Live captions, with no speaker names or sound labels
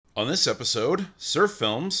On this episode, surf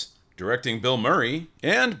films, directing Bill Murray,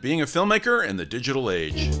 and being a filmmaker in the digital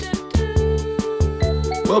age.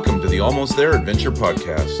 Welcome to the Almost There Adventure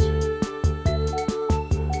Podcast.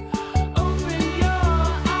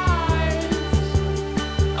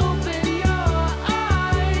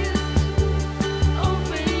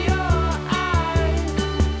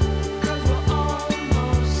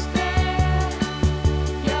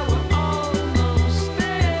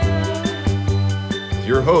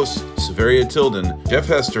 Your hosts, Severia Tilden, Jeff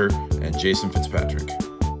Hester, and Jason Fitzpatrick.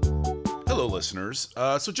 Hello, listeners.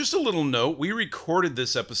 So just a little note, we recorded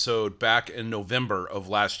this episode back in November of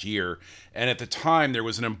last year, and at the time there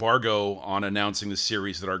was an embargo on announcing the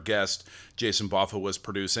series that our guest, Jason Boffa, was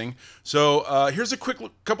producing. So here's a quick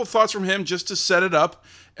couple thoughts from him just to set it up,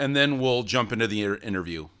 and then we'll jump into the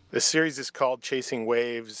interview. The series is called Chasing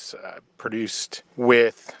Waves, produced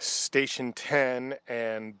with Station 10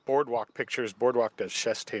 and Boardwalk Pictures. Boardwalk does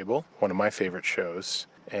Chef's Table, one of my favorite shows,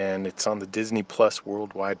 and it's on the Disney Plus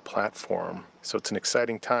worldwide platform. So it's an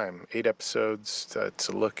exciting time. 8 episodes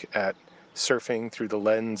to look at surfing through the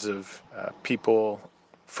lens of people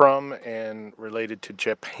from and related to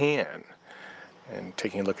Japan, and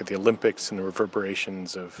taking a look at the Olympics and the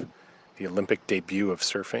reverberations of the Olympic debut of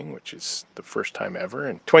surfing, which is the first time ever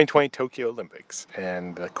in 2020 Tokyo Olympics,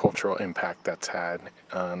 and the cultural impact that's had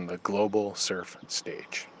on the global surf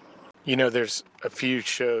stage. You know, there's a few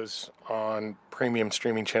shows on premium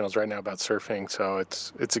streaming channels right now about surfing, so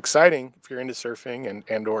it's exciting if you're into surfing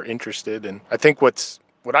and or interested. And I think what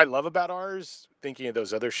I love about ours, thinking of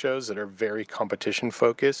those other shows that are very competition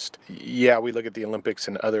focused, yeah, we look at the Olympics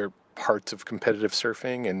and other parts of competitive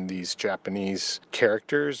surfing and these Japanese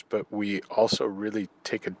characters, but we also really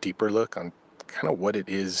take a deeper look on kind of what it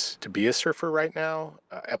is to be a surfer right now.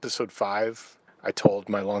 Episode 5, I told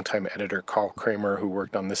my longtime editor, Carl Kramer, who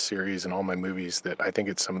worked on this series and all my movies, that I think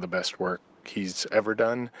it's some of the best work he's ever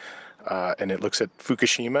done. And it looks at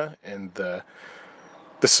Fukushima and the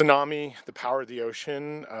tsunami, the power of the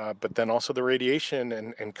ocean, but then also the radiation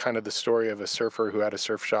and kind of the story of a surfer who had a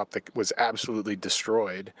surf shop that was absolutely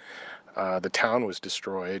destroyed. The town was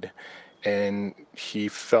destroyed, and he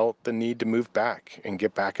felt the need to move back and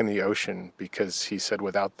get back in the ocean because he said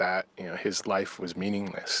without that, his life was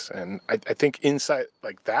meaningless. And I think insight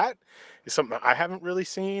like that is something I haven't really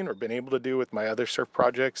seen or been able to do with my other surf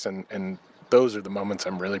projects, and those are the moments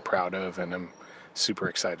I'm really proud of and I'm super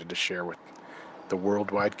excited to share with the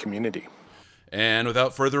worldwide community. And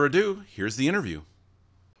without further ado, here's the interview.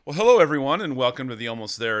 Well, hello everyone, and welcome to the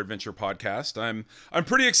Almost There Adventure Podcast. I'm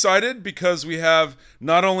pretty excited because we have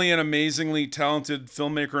not only an amazingly talented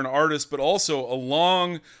filmmaker and artist, but also a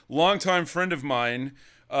long-time friend of mine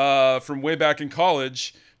from way back in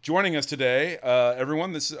college joining us today.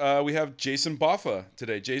 Everyone, we have Jason Boffa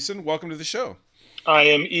today. Jason, welcome to the show. I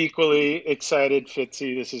am equally excited,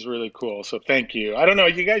 Fitzy. This is really cool. So thank you. I don't know,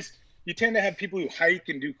 you guys. You tend to have people who hike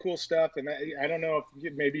and do cool stuff, and I don't know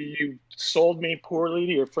if maybe you sold me poorly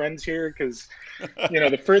to your friends here, because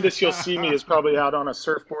the furthest you'll see me is probably out on a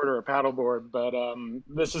surfboard or a paddleboard. But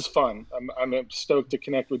this is fun. I'm stoked to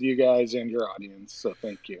connect with you guys and your audience. So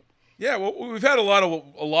thank you. Yeah, well, we've had a lot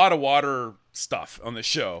of water stuff on the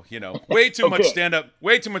show. Way too much stand up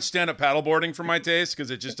paddleboarding for my taste, because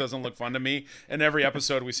it just doesn't look fun to me. And every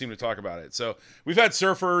episode we seem to talk about it. So we've had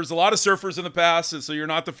a lot of surfers in the past, and so you're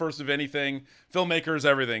not the first of anything. Filmmakers,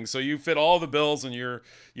 everything. So you fit all the bills, and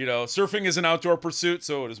surfing is an outdoor pursuit,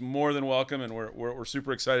 so it is more than welcome, and we're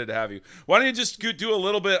super excited to have you. Why don't you just do a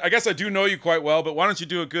little bit? I guess I do know you quite well, but why don't you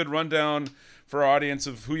do a good rundown for our audience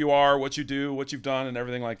of who you are, what you do, what you've done, and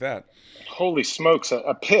everything like that? Holy smokes,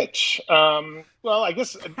 a pitch. Well, I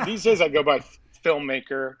guess these days I go by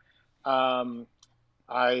filmmaker. I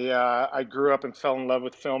grew up and fell in love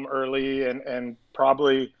with film early, and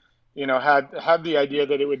probably, had the idea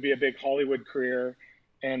that it would be a big Hollywood career.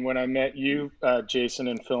 And when I met you, Jason,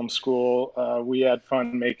 in film school, we had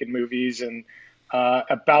fun making movies. And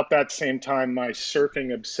about that same time, my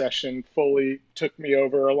surfing obsession fully took me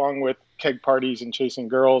over, along with keg parties and chasing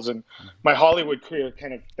girls, and my Hollywood career,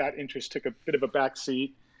 that interest took a bit of a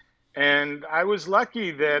backseat. And I was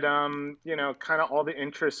lucky that kind of all the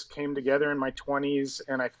interests came together in my 20s,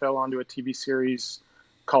 and I fell onto a TV series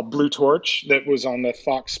called Blue Torch that was on the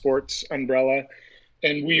Fox Sports umbrella,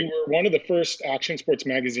 and we were one of the first action sports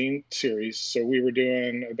magazine series. So we were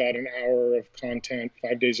doing about an hour of content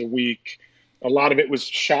 5 days a week. A lot of it was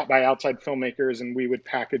shot by outside filmmakers, and we would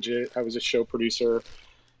package it. I was a show producer.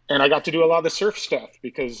 And I got to do a lot of the surf stuff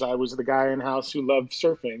because I was the guy in house who loved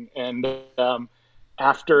surfing. And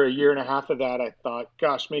after a year and a half of that, I thought,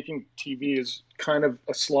 gosh, making TV is kind of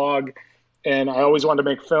a slog. And I always wanted to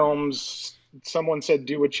make films. someone said,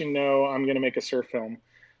 "Do what you know. I'm going to make a surf film."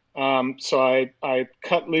 So I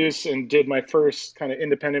cut loose and did my first kind of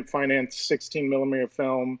independent finance 16 millimeter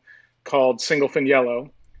film called Single Fin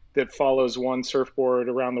Yellow that follows one surfboard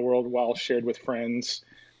around the world while shared with friends.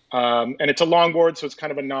 And it's a longboard, so it's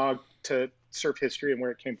kind of a nod to surf history and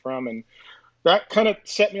where it came from. And that kind of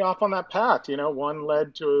set me off on that path. You know, one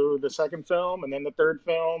led to the second film, and then the third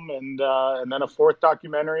film, and then a fourth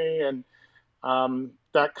documentary, and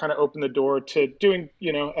that kind of opened the door to doing,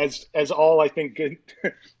 you know, as all I think good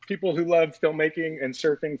people who love filmmaking and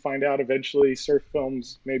surfing find out eventually, surf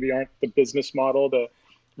films maybe aren't the business model to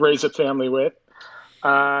raise a family with.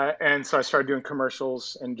 And so I started doing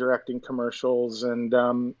commercials and directing commercials, and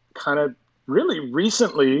kind of really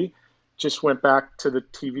recently just went back to the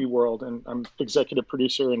TV world, and I'm executive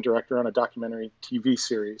producer and director on a documentary TV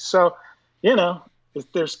series. So, you know,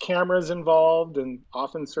 if there's cameras involved and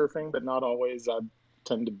often surfing, but not always, I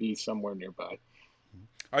tend to be somewhere nearby.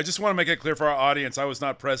 I just want to make it clear for our audience, I was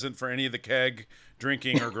not present for any of the keg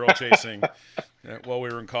drinking or girl chasing while we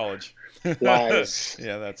were in college. Lies.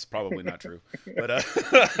 Yeah, that's probably not true. But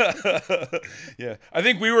yeah, I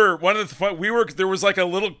think we were one of the fun, we were there was like a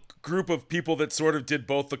little group of people that sort of did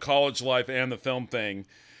both the college life and the film thing.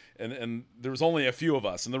 And there was only a few of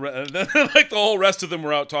us, and and then, like the whole rest of them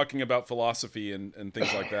were out talking about philosophy and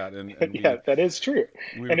things like that. And Yeah, that is true.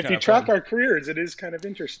 we were And if kind you of track fun. our careers, it is kind of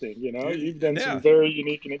interesting. You know, you've done some Yeah, very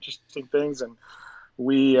unique and interesting things, and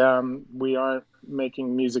we aren't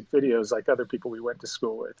making music videos like other people we went to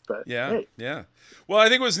school with. But yeah, hey, yeah. Well, I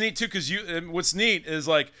think it was neat too because you. And what's neat is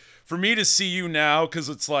like for me to see you now because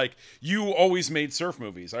it's like you always made surf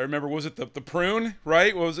movies. I remember was it the Prune,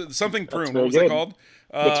 right? What was it something that's Prune? What very was it good. called?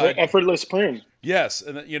 That's Uh, right, effortless prune. yes,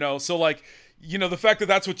 and you know, so like you know the fact that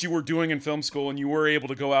that's what you were doing in film school and you were able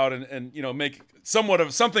to go out and you know make somewhat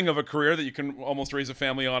of something of a career that you can almost raise a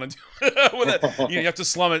family on and do with it. You have to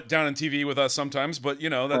slum it down in TV with us sometimes, but you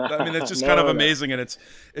know that I mean that's just kind of No, no. amazing, and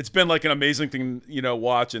it's been like an amazing thing you know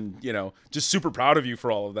watch and you know just super proud of you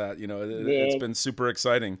for all of that. You know it's Yeah, been super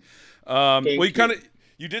exciting. Well, you thank kind you. of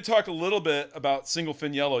you did talk a little bit about Single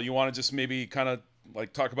Fin Yellow. You want to just maybe kind of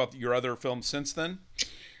like talk about your other films since then?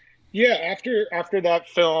 Yeah, after that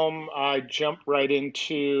film, I jumped right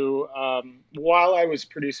into while I was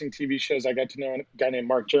producing TV shows, I got to know a guy named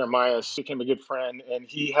Mark Jeremias, became a good friend, and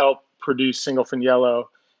he helped produce Single Fin Yellow.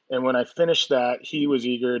 And when I finished that, he was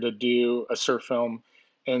eager to do a surf film,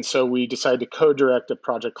 and so we decided to co-direct a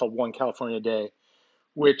project called One California Day,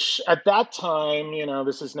 which at that time, you know,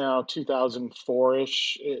 this is now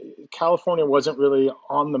 2004-ish, California wasn't really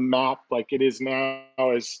on the map like it is now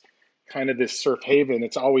as kind of this surf haven.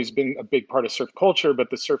 It's always been a big part of surf culture, but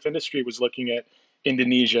the surf industry was looking at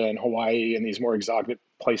Indonesia and Hawaii and these more exotic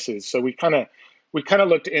places. So we kind of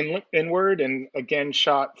looked inward and again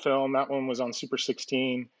shot film. That one was on Super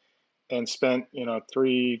 16 and spent, you know,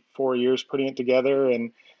 3 4 years putting it together.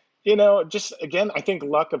 And you know, just again, I think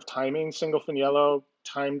luck of timing. Single Fin Yellow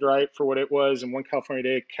timed right for what it was, and One California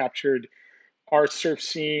Day captured our surf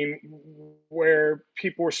scene where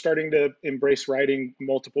people were starting to embrace riding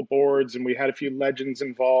multiple boards, and we had a few legends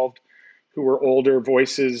involved who were older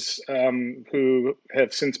voices, who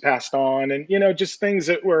have since passed on, and you know, just things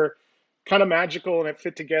that were kind of magical, and it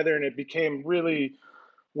fit together, and it became really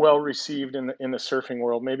well received in the surfing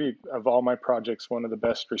world. Maybe of all my projects, one of the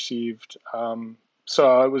best received.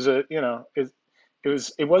 So it was a you know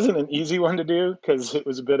it wasn't an easy one to do because it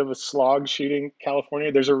was a bit of a slog shooting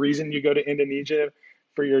California. There's a reason you go to Indonesia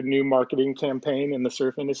for your new marketing campaign in the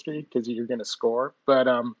surf industry because you're going to score. But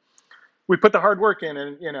we put the hard work in,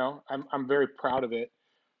 and you know I'm very proud of it.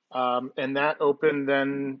 And that opened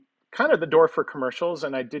then kind of the door for commercials,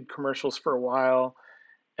 and I did commercials for a while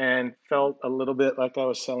and felt a little bit like I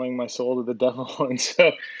was selling my soul to the devil. And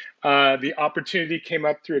so the opportunity came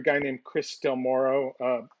up through a guy named Chris Del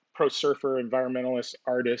Moro, pro surfer, environmentalist,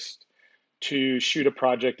 artist, to shoot a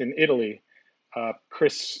project in Italy.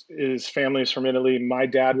 Chris's family is from Italy. My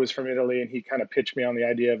dad was from Italy, and he kind of pitched me on the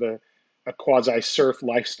idea of a quasi surf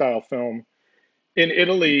lifestyle film in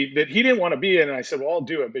Italy that he didn't want to be in. And I said, well, I'll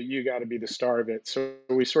do it, but you got to be the star of it. So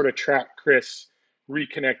we sort of tracked Chris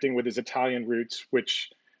reconnecting with his Italian roots, which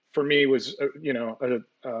for me was, you know,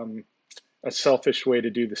 a selfish way to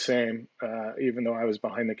do the same, even though I was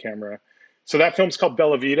behind the camera. So that film's called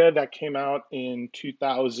Bella Vita. That came out in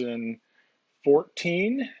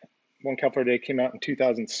 2014. One California Day came out in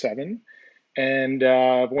 2007, and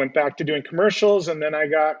went back to doing commercials. And then I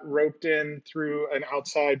got roped in through an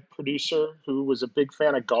outside producer who was a big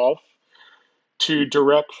fan of golf to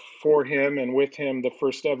direct for him and with him the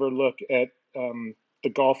first ever look at the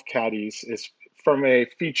golf caddies is from a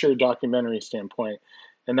feature documentary standpoint.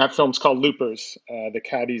 And that film's called Loopers, The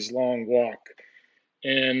Caddy's Long Walk.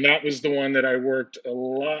 And that was the one that I worked a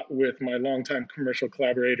lot with my longtime commercial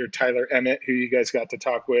collaborator, Tyler Emmett, who you guys got to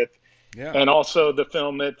talk with. Yeah. And also the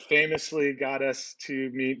film that famously got us to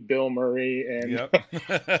meet Bill Murray. And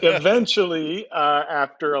eventually,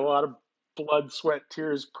 after a lot of blood, sweat,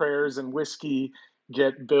 tears, prayers, and whiskey,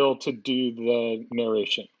 get Bill to do the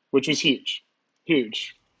narration, which was huge.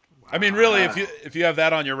 Huge. I mean, really, if you have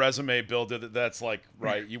that on your resume, Bill did it, that's like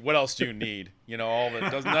right. What else do you need? All of it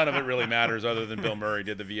does. None of it really matters other than Bill Murray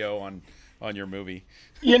did the VO on your movie.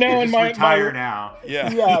 And retire now.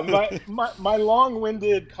 Yeah. My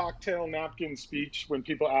long-winded cocktail napkin speech when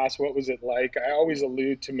people ask what was it like, I always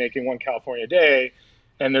allude to Making One California Day.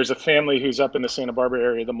 And there's a family who's up in the Santa Barbara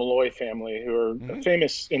area, the Malloy family, who are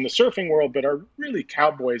famous in the surfing world, but are really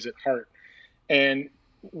cowboys at heart. And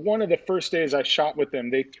one of the first days I shot with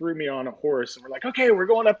them, they threw me on a horse and were like, okay, we're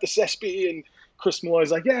going up the Sespe. And Chris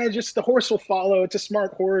Malloy's like, yeah, just the horse will follow. It's a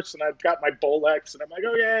smart horse. And I've got my Bolex. And I'm like,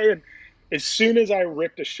 okay. And as soon as I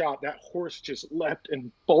ripped a shot, that horse just leapt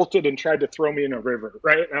and bolted and tried to throw me in a river,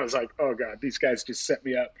 right? And I was like, oh, God, these guys just set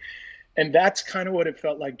me up. And that's kind of what it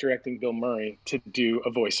felt like directing Bill Murray to do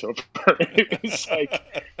a voiceover. It's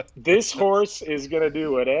like, this horse is going to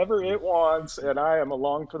do whatever it wants, and I am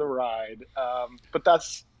along for the ride. But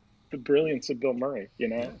that's the brilliance of Bill Murray,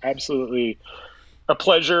 absolutely a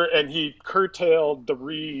pleasure. And he curtailed the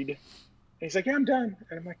read. And he's like, yeah, I'm done.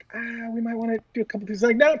 And I'm like, we might want to do a couple things. He's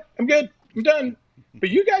like, no, I'm good. I'm done. But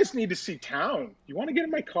you guys need to see town. You want to get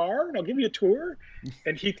in my car and I'll give you a tour?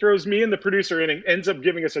 And he throws me and the producer in and ends up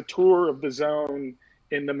giving us a tour of the zone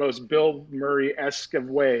in the most Bill Murray-esque of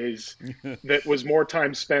ways that was more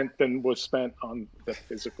time spent than was spent on the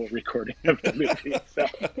physical recording of the movie. So,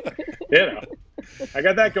 I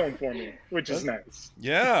got that going for me, which is nice.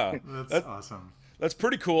 Yeah. That's awesome. That's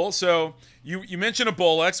pretty cool. So you mentioned a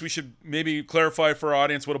Bolex. We should maybe clarify for our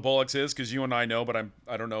audience what a Bolex is, because you and I know, but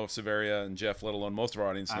I don't know if Severia and Jeff, let alone most of our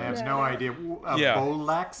audience, knows. I have no idea.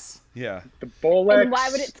 Bolex? Yeah. The Bolex. And why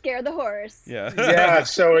would it scare the horse? Yeah. Yeah.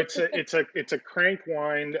 So it's a crank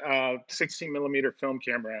wind 16 millimeter film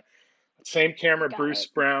camera. Same camera Bruce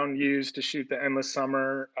Brown used to shoot the Endless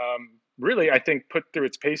Summer. Really, I think put through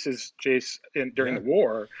its paces, Jace, during the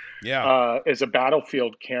war, as a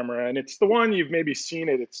battlefield camera. And it's the one, you've maybe seen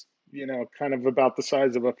it. It's, kind of about the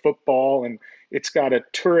size of a football, and it's got a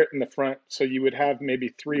turret in the front. So you would have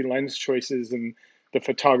maybe 3 lens choices and the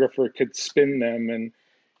photographer could spin them. And,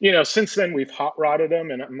 since then we've hot rodded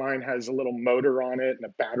them, and mine has a little motor on it and a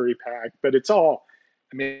battery pack, but it's all,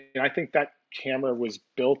 I think that camera was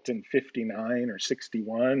built in 59 or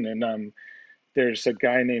 61. And, there's a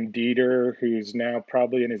guy named Dieter who's now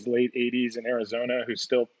probably in his late 80s in Arizona who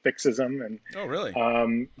still fixes them. And oh, really?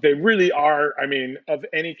 They really are, of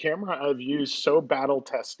any camera I've used, so battle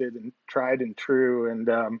tested and tried and true. And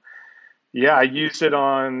I used it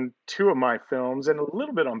on 2 of my films and a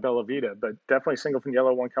little bit on Bella Vita, but definitely Single from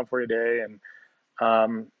Yellow, One California Day. And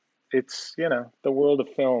it's, the world of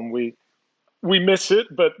film. We miss it,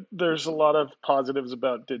 but there's a lot of positives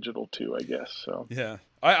about digital too, I guess. So yeah,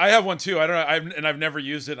 I have one too. I don't know, I've never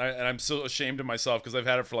used it, and I'm so ashamed of myself because I've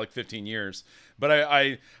had it for like 15 years. But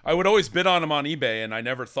I would always bid on them on eBay, and I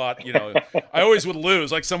never thought, I always would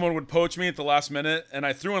lose. Like someone would poach me at the last minute, and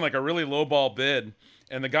I threw in like a really lowball bid,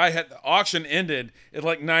 and the auction ended at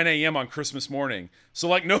like 9 a.m. on Christmas morning. So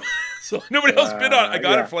like nobody else bid on it. I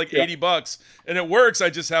got it for like $80, and it works.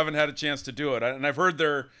 I just haven't had a chance to do it. And I've heard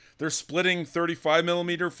they're splitting 35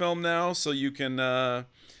 millimeter film now, so you can,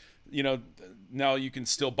 now you can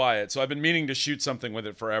still buy it. So I've been meaning to shoot something with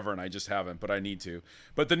it forever, and I just haven't, but I need to.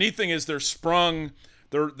 But the neat thing is they're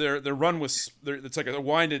run with, it's like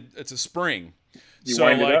it's a spring. You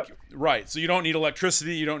wind it up. Right. So you don't need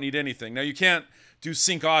electricity. You don't need anything. Now you can't do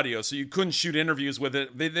sync audio, so you couldn't shoot interviews with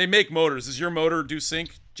it. They make motors. Does your motor do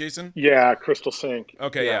sync, Jason? Yeah, Crystal Sync.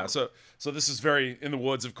 Okay, yeah. So this is very in the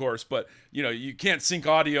woods, of course, but you can't sync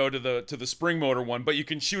audio to the spring motor one, but you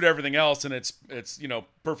can shoot everything else, and it's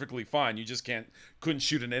perfectly fine. You just couldn't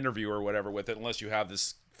shoot an interview or whatever with it unless you have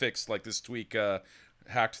this fixed, like this tweak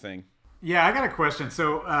hacked thing. Yeah, I got a question.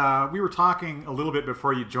 So we were talking a little bit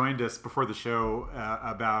before you joined us before the show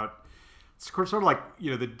about sort of like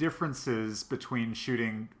the differences between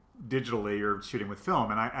shooting digitally or shooting with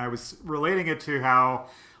film, and I was relating it to how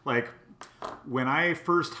like when I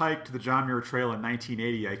first hiked the John Muir Trail in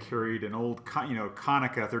 1980, I carried an old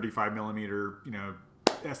Konica 35 millimeter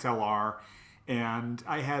SLR, and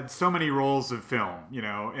I had so many rolls of film,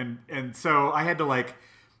 and so I had to like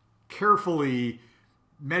carefully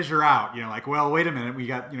measure out, well, wait a minute, we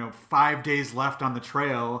got 5 days left on the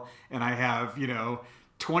trail, and I have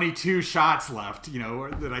 22 shots left,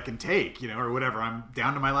 that I can take, or whatever. I'm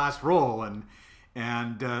down to my last roll, and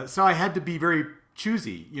so I had to be very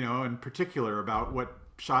choosy, in particular about what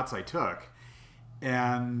shots I took.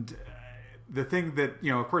 And the thing that,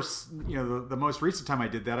 of course, the most recent time I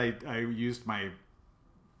did that, I used my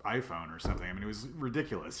iPhone or something. I mean, it was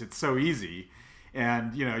ridiculous. It's so easy.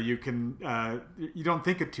 And, you can, you don't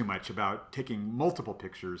think it too much about taking multiple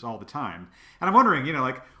pictures all the time. And I'm wondering,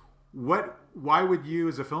 why would you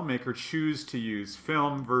as a filmmaker choose to use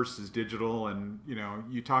film versus digital? And,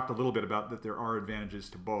 you talked a little bit about that there are advantages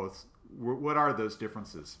to both. What are those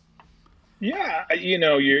differences? Yeah,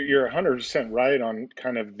 you're 100% right on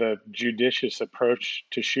kind of the judicious approach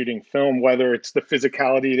to shooting film, whether it's the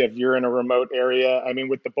physicality of you're in a remote area. I mean,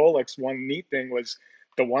 with the Bolex, one neat thing was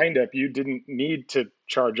the windup. You didn't need to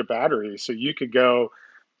charge a battery, so you could go,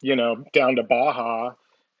 down to Baja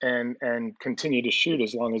and continue to shoot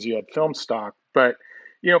as long as you had film stock. But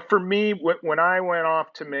for me, when I went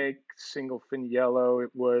off to make Single Fin Yellow, it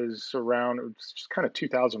was just kind of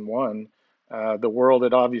 2001. The world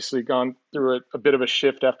had obviously gone through a bit of a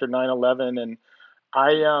shift after 9/11, and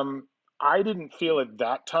I didn't feel at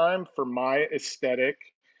that time, for my aesthetic,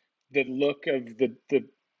 the look of the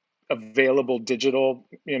available digital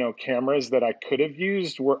cameras that I could have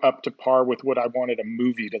used were up to par with what I wanted a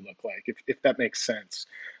movie to look like, if that makes sense.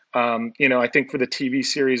 I think for the TV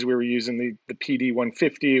series we were using the PD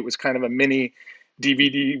 150. It was kind of a mini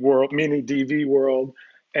DV world.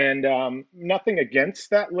 And nothing against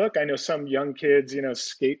that look. I know some young kids,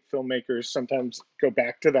 skate filmmakers sometimes go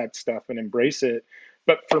back to that stuff and embrace it.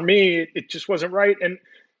 But for me, it just wasn't right. And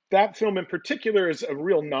that film in particular is a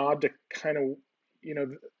real nod to kind of,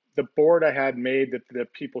 the board I had made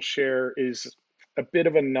that people share is a bit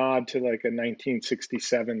of a nod to like a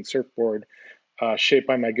 1967 surfboard shaped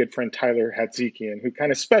by my good friend Tyler Hatzikian, who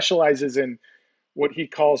kind of specializes in what he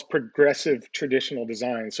calls progressive traditional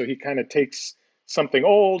design. So he kind of takes something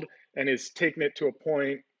old and is taking it to a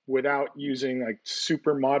point without using like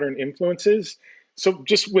super modern influences. So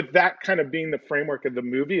just with that kind of being the framework of the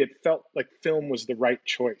movie, it felt like film was the right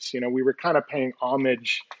choice. We were kind of paying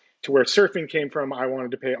homage to where surfing came from. I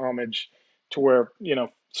wanted to pay homage to where,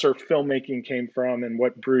 surf filmmaking came from and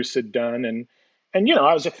what Bruce had done. And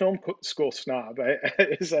I was a film school snob.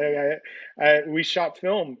 We shot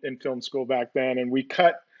film in film school back then, and we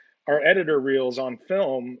cut our editor reels on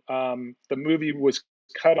film. The movie was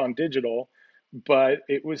cut on digital, but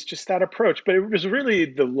it was just that approach. But it was really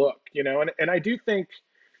the look, and I do think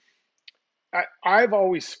I've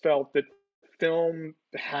always felt that film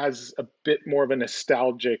has a bit more of a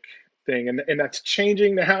nostalgic thing, and that's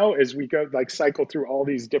changing now as we go cycle through all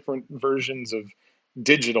these different versions of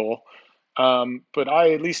digital. But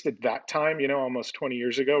I, at least at that time, almost 20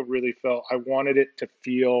 years ago, really felt I wanted it to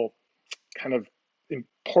feel kind of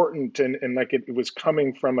important and like it was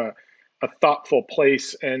coming from a thoughtful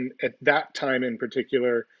place. And at that time in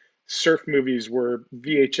particular, surf movies were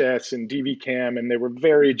VHS and DV cam, and they were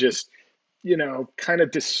very just, kind of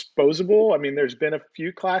disposable. I mean, there's been a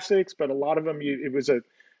few classics, but a lot of them, it was a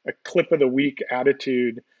clip of the week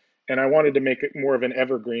attitude. And I wanted to make it more of an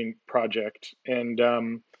evergreen project. And,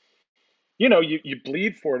 you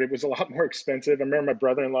bleed for it. It was a lot more expensive. I remember my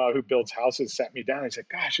brother-in-law who builds houses sat me down and said,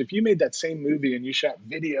 gosh, if you made that same movie and you shot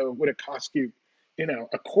video, it would have cost you,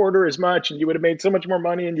 a quarter as much, and you would have made so much more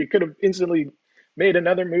money, and you could have instantly made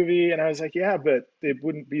another movie. And I was like, yeah, but it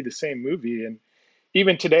wouldn't be the same movie. And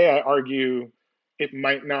even today, I argue it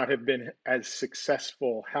might not have been as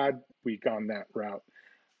successful had we gone that route.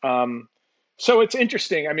 So it's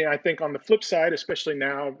interesting. I mean, I think on the flip side, especially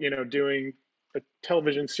now, doing a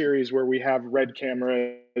television series where we have Red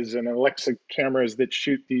cameras and Alexa cameras that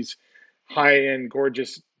shoot these high-end,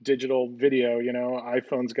 gorgeous digital video.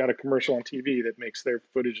 iPhone's got a commercial on TV that makes their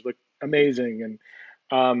footage look amazing.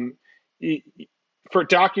 And for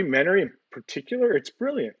documentary in particular, it's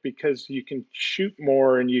brilliant because you can shoot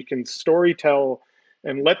more and you can story tell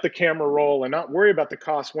and let the camera roll and not worry about the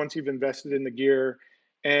cost once you've invested in the gear.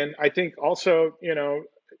 And I think also,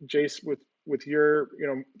 Jace, with your,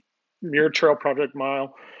 Mirror Trail Project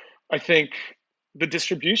Mile, I think the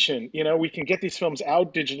distribution, we can get these films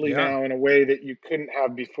out digitally now in a way that you couldn't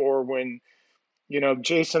have before. When,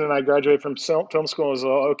 Jason and I graduated from film school, it was,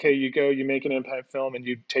 okay, you go, you make an impact film and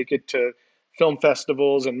you take it to film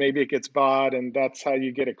festivals and maybe it gets bought and that's how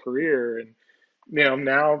you get a career. And,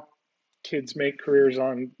 now kids make careers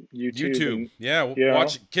on YouTube.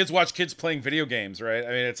 And, watch kids playing video games, right? I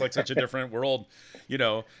mean, it's like such a different world,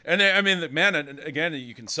 And I mean, man, and again,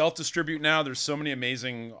 you can self-distribute now. There's so many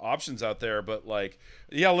amazing options out there. But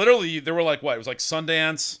literally, there were what? It was like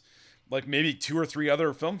Sundance, like maybe 2 or 3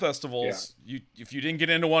 other film Yeah. festivals. If you didn't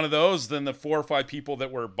get into one of those, then the 4 or 5 people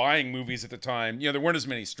that were buying movies at the time, there weren't as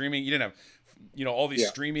many streaming. You didn't have, all these Yeah.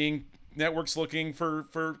 streaming networks looking for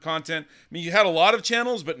content. I mean, you had a lot of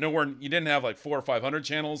channels, but nowhere you didn't have like 400 or 500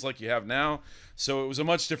 channels like you have now. So it was a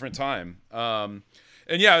much different time. And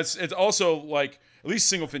yeah, it's also like, at least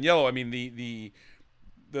Single Fin Yellow. I mean, the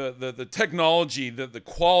technology, the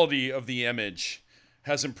quality of the image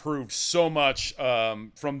has improved so much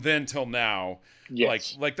from then till now.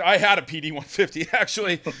 Yes. Like I had a PD 150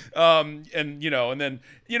 actually, and then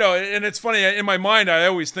and it's funny, in my mind I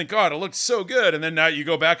always think, God, it looks so good, and then now you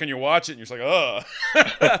go back and you watch it and you're just like, oh,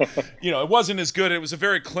 it wasn't as good. It was a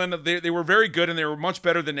very clean. They were very good, and they were much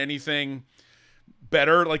better than anything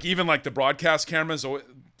better. Like even like the broadcast cameras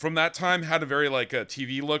from that time had a very like a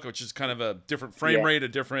TV look, which is kind of a different frame rate, a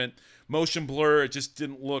different motion blur. It just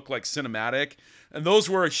didn't look like cinematic. And those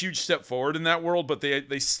were a huge step forward in that world, but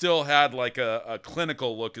they still had like a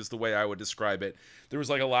clinical look, is the way I would describe it. There was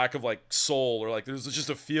like a lack of like soul, or like there was just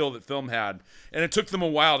a feel that film had, and it took them a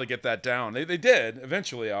while to get that down. They did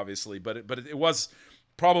eventually, obviously, but it was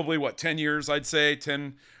probably 10 years, I'd say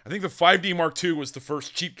 10. I think the 5D Mark II was the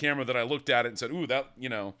first cheap camera that I looked at it and said, ooh, that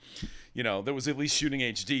that was at least shooting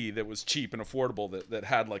HD, that was cheap and affordable, that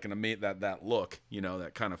had like that look,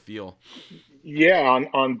 that kind of feel. Yeah,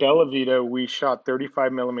 on Bella Vita, we shot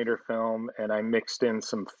 35 millimeter film, and I mixed in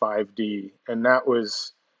some 5D, and that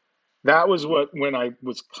was when I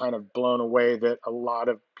was kind of blown away that a lot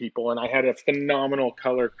of people, and I had a phenomenal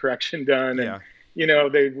color correction done, and Yeah.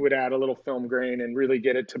 they would add a little film grain and really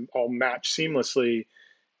get it to all match seamlessly.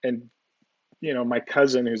 And my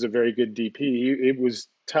cousin, who's a very good DP, it was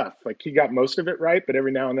tough. Like he got most of it right, but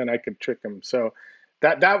every now and then I could trick him. So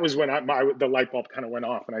that was when the light bulb kind of went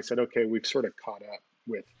off, and I said, okay, we've sort of caught up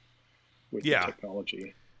with the Yeah.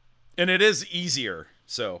 technology. And it is easier.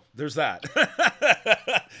 So there's that.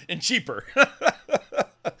 And cheaper.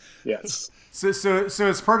 Yes. So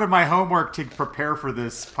as part of my homework to prepare for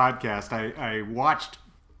this podcast, I watched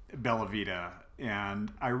Bella Vita,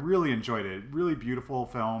 and I really enjoyed it. Really beautiful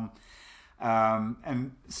film.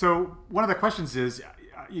 And so one of the questions is,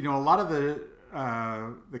 a lot of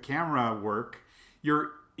the camera work,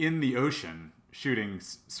 you're in the ocean shooting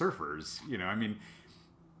surfers. I mean,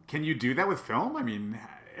 can you do that with film? I mean,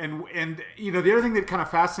 and the other thing that kind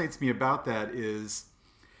of fascinates me about that is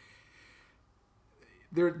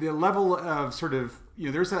the level of sort of,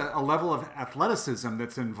 there's a level of athleticism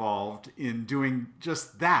that's involved in doing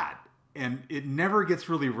just that. And it never gets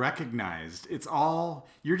really recognized. It's all,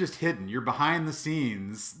 you're just hidden. You're behind the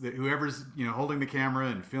scenes. That whoever's holding the camera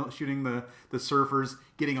and shooting the surfers,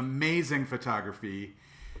 getting amazing photography.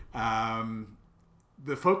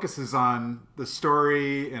 The focus is on the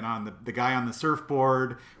story and on the guy on the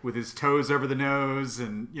surfboard with his toes over the nose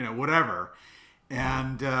and whatever.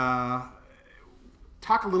 And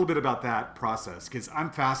talk a little bit about that process, because I'm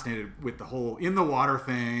fascinated with the whole in the water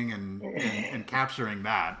thing and capturing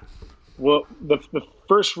that. Well, the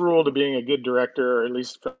first rule to being a good director, or at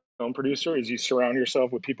least film producer, is you surround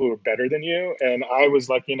yourself with people who are better than you. And I was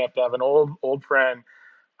lucky enough to have an old friend,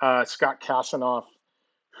 Scott Kasanoff,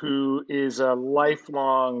 who is a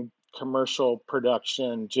lifelong commercial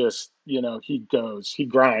production. Just he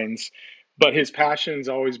grinds, but his passion's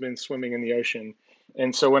always been swimming in the ocean.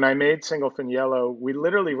 And so when I made Single Fin Yellow, we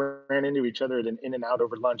literally ran into each other at an In-N-Out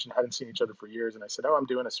over lunch and hadn't seen each other for years. And I said, "Oh, I'm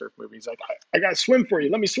doing a surf movie." He's like, I got to swim for you.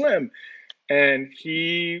 Let me swim." And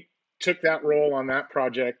he took that role on that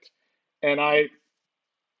project. And I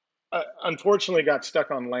unfortunately got stuck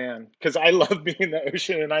on land because I love being in the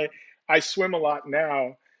ocean, and I swim a lot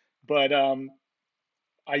now. But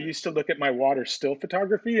I used to look at my water still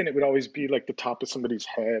photography, and it would always be like the top of somebody's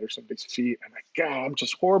head or somebody's feet. I'm like, God, I'm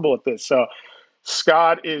just horrible at this. So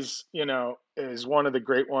Scott is one of the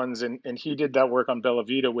great ones, and he did that work on Bella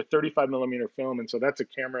Vita with 35 millimeter film, and so that's a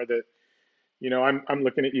camera that I'm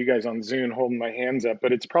looking at you guys on Zoom holding my hands up,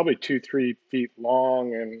 but it's probably 2-3 feet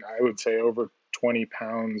long, and I would say over 20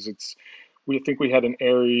 pounds. We think we had an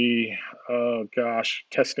Arri, oh gosh,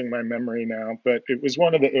 testing my memory now, but it was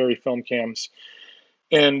one of the Arri film cams,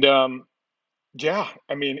 and yeah,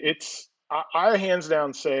 I mean I hands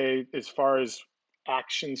down say, as far as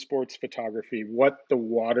action sports photography, what the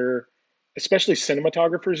water, especially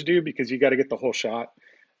cinematographers, do, because you got to get the whole shot.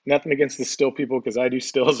 Nothing against the still people, because I do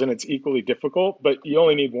stills and it's equally difficult, but you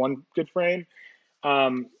only need one good frame.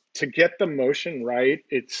 To get the motion right,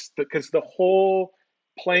 it's because the whole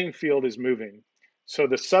playing field is moving. So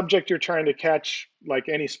the subject you're trying to catch, like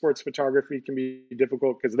any sports photography, can be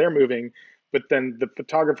difficult because they're moving, but then the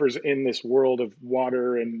photographers in this world of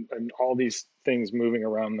water and all these things moving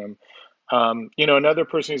around them. Another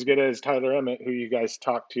person who's good at it is Tyler Emmett, who you guys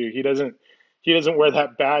talked to. He doesn't wear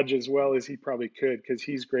that badge as well as he probably could because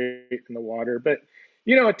he's great in the water. But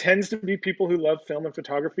it tends to be people who love film and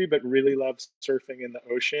photography, but really love surfing in the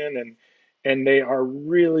ocean, and they are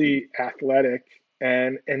really athletic.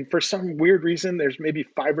 And for some weird reason, there's maybe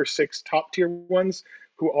 5 or 6 top tier ones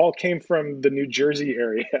who all came from the New Jersey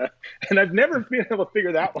area, and I've never been able to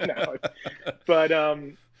figure that one out. But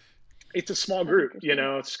it's a small group.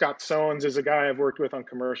 Scott Sones is a guy I've worked with on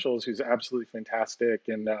commercials who's absolutely fantastic,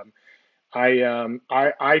 and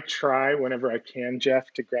I try whenever I can,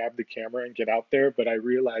 Jeff, to grab the camera and get out there, but I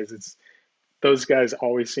realize it's those guys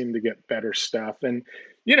always seem to get better stuff. And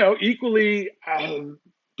equally,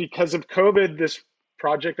 because of COVID, this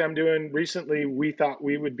project I'm doing recently, we thought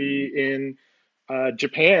we would be in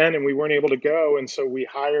Japan, and we weren't able to go, and so we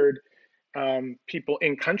hired people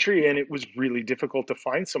in country, and it was really difficult to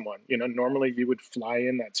find someone. Normally you would fly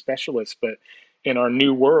in that specialist, but in our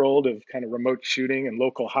new world of kind of remote shooting and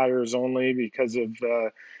local hires only because of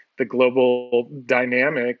the global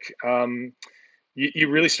dynamic, you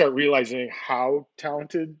really start realizing how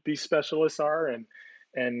talented these specialists are, and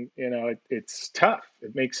it's tough.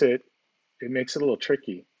 It makes it a little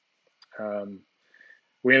tricky. Um,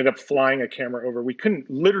 we ended up flying a camera over. We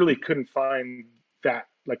literally couldn't find that,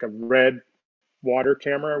 like a red water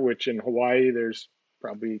camera, which in Hawaii there's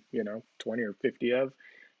probably 20 or 50 of.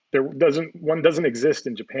 One doesn't exist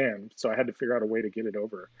in Japan, so I had to figure out a way to get it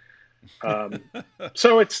over. Um,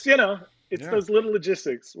 so it's Yeah. those little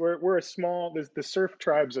logistics. We're a small, the surf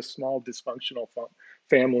tribe's a small dysfunctional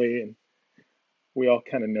family, and we all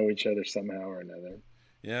kind of know each other somehow or another.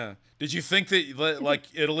 Yeah. Did you think that like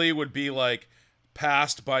Italy would be like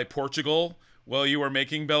passed by Portugal while you were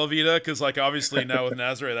making Bella Vita? Because like obviously now with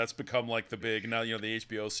Nazare, that's become like the big now the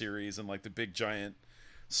HBO series and like the big giant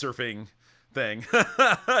surfing thing.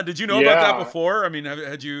 Did you know about that Yeah, before? I mean,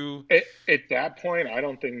 had you? at that point, I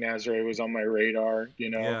don't think Nazare was on my radar,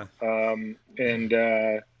 Yeah. and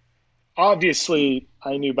obviously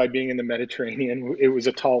I knew by being in the Mediterranean, it was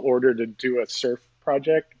a tall order to do a surf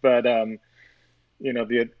project, but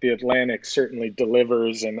the Atlantic certainly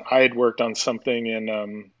delivers. And I had worked on something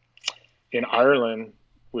in Ireland,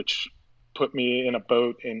 which put me in a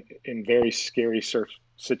boat in very scary surf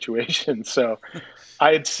situations. So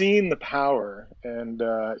I had seen the power, and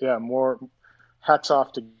yeah, more hats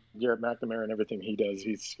off to Garrett McNamara and everything he does.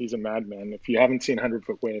 He's a madman. If you haven't seen 100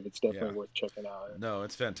 Foot Wave, it's Yeah. definitely worth checking out. No,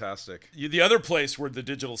 it's fantastic. The other place where the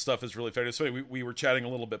digital stuff is really famous. So we were chatting a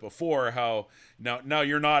little bit before how now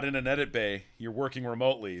you're not in an edit bay. You're working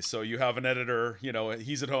remotely, so you have an editor.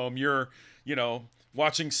 He's at home. You're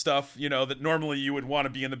watching stuff. That normally you would want to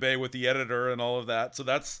be in the bay with the editor and all of that. So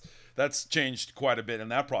that's changed quite a bit,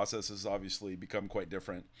 and that process has obviously become quite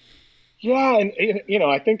different. Yeah, and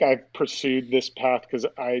I think I've pursued this path because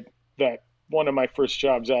I that one of my first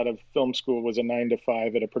jobs out of film school was a 9 to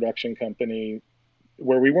 5 at a production company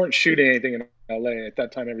where we weren't shooting anything in LA. At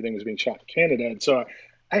that time, everything was being shot in Canada. And so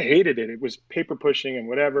I hated it. It was paper pushing and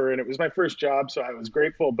whatever. And it was my first job. So I was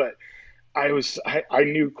grateful. But I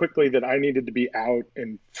knew quickly that I needed to be out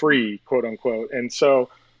and free, quote unquote. And so,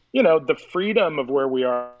 the freedom of where we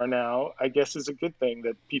are now, I guess, is a good thing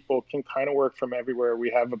that people can kind of work from everywhere.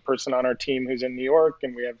 We have a person on our team who's in New York,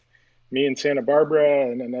 and we have me in Santa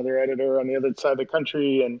Barbara and another editor on the other side of the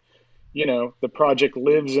country. And, the project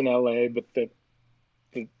lives in LA, but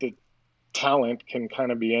the talent can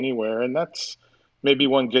kind of be anywhere, and that's maybe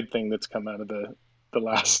one good thing that's come out of the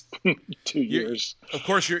last two You, years. of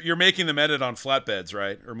course, you're making them edit on flatbeds,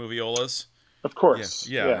 right, or moviolas? Of Yeah, course,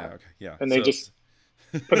 yeah, yeah. yeah. Okay, yeah. And they So just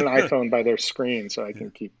put an iPhone by their screen so I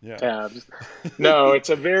can keep yeah, tabs. No, it's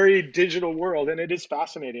a very digital world, and it is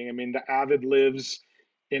fascinating. I mean, the Avid lives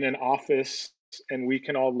in an office, and we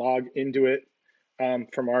can all log into it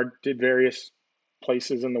from our did various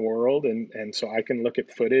places in the world, and so I can look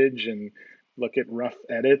at footage and look at rough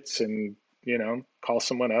edits, and call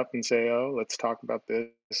someone up and say, "Oh, let's talk about this."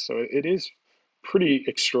 So it is pretty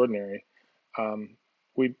extraordinary. Um,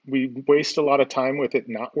 we waste a lot of time with it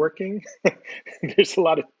not working. there's a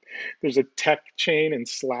lot of there's a tech chain in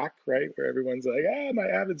Slack, right, where everyone's like, "Ah, my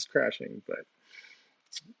Avid's crashing," but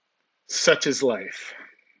such is life.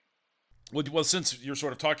 well, since you're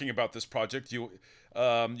sort of talking about this project, you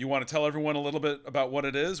want to tell everyone a little bit about what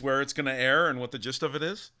it is, where it's going to air, and what the gist of it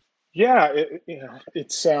is? Yeah,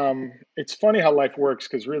 it's funny how life works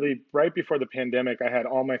because really right before the pandemic, I had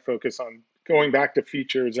all my focus on going back to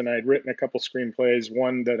features, and I had written a couple screenplays.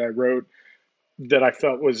 One that I wrote that I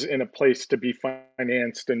felt was in a place to be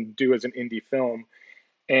financed and do as an indie film,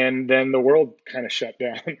 and then the world kind of shut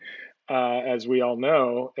down. as we all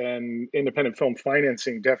know, and independent film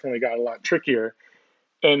financing definitely got a lot trickier.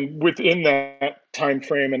 And within that time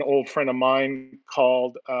frame, an old friend of mine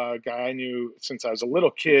called a guy I knew since I was a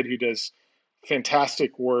little kid who does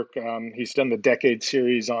fantastic work. He's done the Decade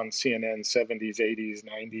series on CNN, 70s, 80s,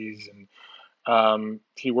 90s, and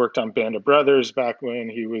he worked on Band of Brothers back when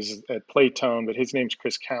he was at Playtone. But his name's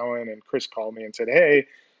Chris Cowan, and Chris called me and said, "Hey,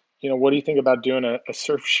 what do you think about doing a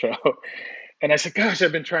surf show?" And I said, "Gosh,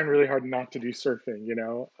 I've been trying really hard not to do surfing,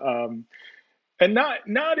 and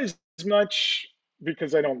not as much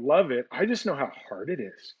because I don't love it. I just know how hard it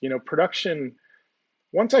is. Production.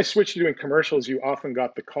 Once I switched to doing commercials, you often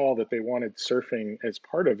got the call that they wanted surfing as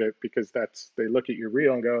part of it because they look at your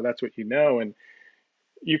reel and go, "That's what you know." And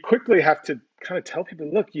you quickly have to kind of tell people,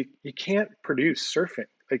 look, you can't produce surfing.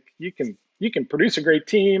 Like you can produce a great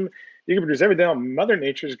team, you can produce everything else. Mother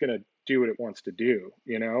Nature is going to do what it wants to do,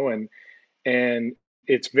 and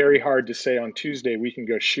it's very hard to say on Tuesday we can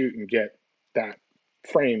go shoot and get that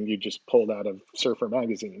frame you just pulled out of Surfer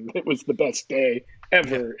magazine. It was the best day Yeah.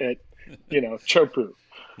 ever at Chopu.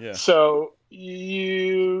 Yeah. So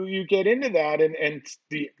you get into that, and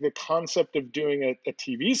the concept of doing a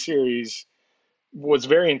TV series was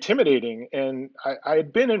very intimidating. And I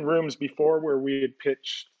had been in rooms before where we had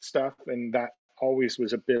pitched stuff, and that always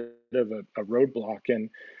was a bit of a roadblock. And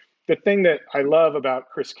the thing that I love about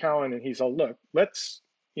Chris Cowan, and he's all, look,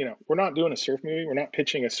 we're not doing a surf movie. We're not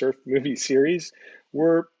pitching a surf movie series.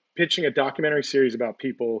 We're pitching a documentary series about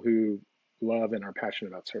people who love and are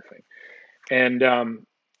passionate about surfing.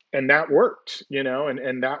 And that worked,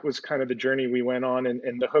 and that was kind of the journey we went on.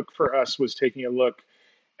 And the hook for us was taking a look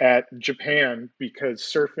at Japan because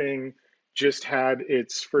surfing just had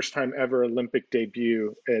its first time ever Olympic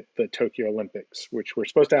debut at the Tokyo Olympics, which were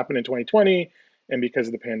supposed to happen in 2020. And because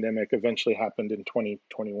of the pandemic, eventually happened in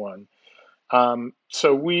 2021.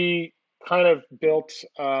 So we kind of built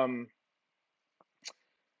a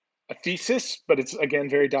thesis, but it's again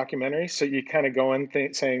very documentary. So you kind of go in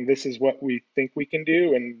saying, this is what we think we can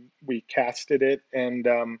do. And we casted it. And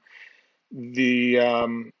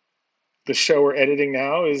the the show we're editing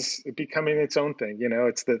now is becoming its own thing.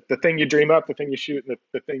 It's the thing you dream up, the thing you shoot, and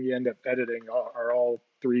the thing you end up editing are all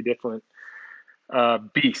three different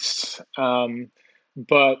beasts.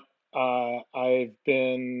 But I've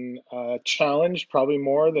been challenged probably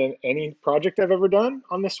more than any project I've ever done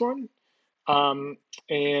on this one.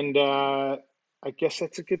 And I guess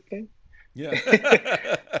that's a good thing.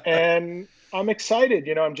 Yeah. And I'm excited.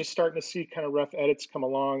 I'm just starting to see kind of rough edits come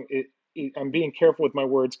along. I'm being careful with my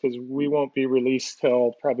words because we won't be released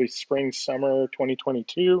till probably spring, summer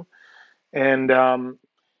 2022. And,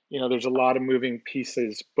 there's a lot of moving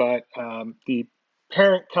pieces, but the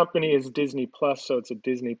parent company is Disney Plus. So it's a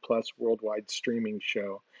Disney Plus worldwide streaming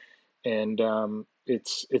show. And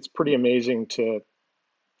it's pretty amazing to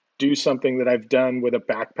do something that I've done with a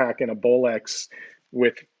backpack and a Bolex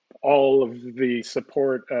with all of the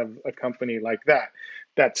support of a company like that.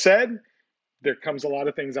 That said, there comes a lot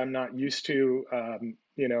of things I'm not used to.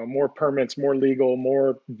 More permits, more legal,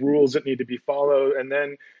 more rules that need to be followed, and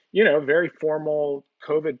then very formal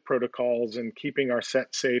COVID protocols and keeping our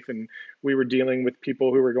set safe. And we were dealing with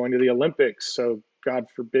people who were going to the Olympics, so God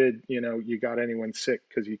forbid you got anyone sick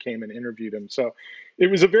because you came and interviewed them. So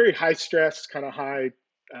it was a very high stress, kind of high.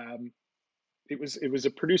 It was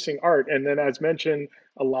a producing art, and then as mentioned,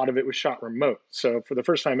 a lot of it was shot remote. So for the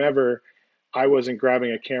first time ever, I wasn't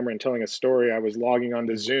grabbing a camera and telling a story. I was logging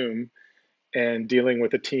onto Zoom and dealing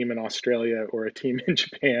with a team in Australia or a team in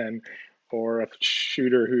Japan or a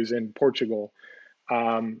shooter who's in Portugal.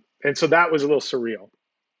 And so that was a little surreal,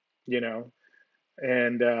 you know.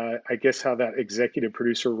 And I guess how that executive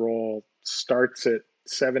producer role starts at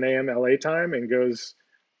 7 a.m. LA time and goes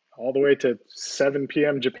all the way to 7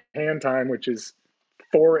 p.m. Japan time, which is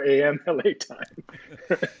 4 a.m. LA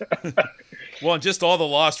time. Well, and just all the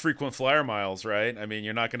lost frequent flyer miles, right? I mean,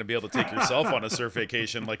 you're not going to be able to take yourself on a surf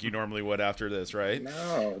vacation like you normally would after this, right?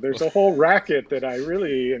 No, there's a whole racket that I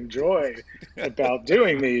really enjoy about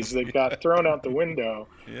doing these that got thrown out the window.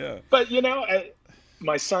 Yeah. But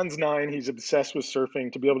my son's 9. He's obsessed with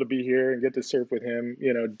surfing. To be able to be here and get to surf with him,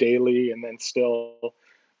 daily, and then still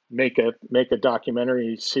make a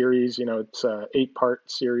documentary series. It's a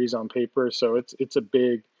 8-part series on paper, so it's a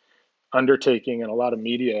big undertaking and a lot of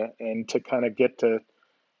media. And to kind of get to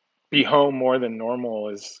be home more than normal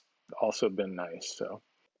has also been nice. So.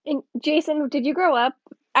 And Jason, did you grow up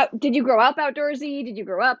outdoorsy? Did you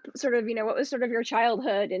grow up sort of, what was sort of your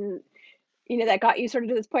childhood and that got you sort of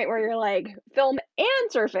to this point where you're like film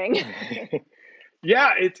and surfing?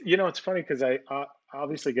 Yeah, it's funny because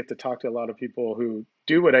obviously get to talk to a lot of people who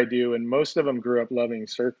do what I do, and most of them grew up loving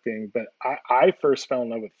surfing. But I first fell in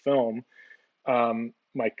love with film.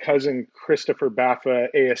 My cousin Christopher Baffa,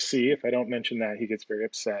 ASC, if I don't mention that, he gets very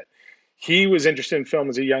upset. He was interested in film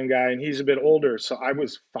as a young guy, and he's a bit older. So I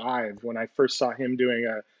was 5 when I first saw him doing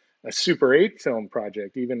a Super 8 film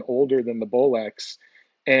project, even older than the Bolex.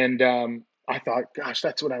 And I thought, gosh,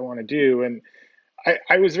 that's what I want to do. And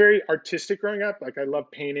I was very artistic growing up. Like I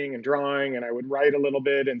loved painting and drawing, and I would write a little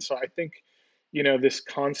bit. And so I think, this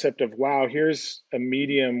concept of, wow, here's a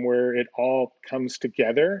medium where it all comes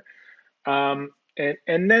together. And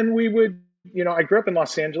then we would, I grew up in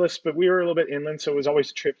Los Angeles, but we were a little bit inland, so it was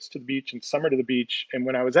always trips to the beach and summer to the beach. And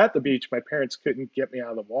when I was at the beach, my parents couldn't get me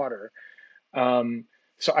out of the water. Um,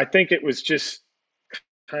 so I think it was just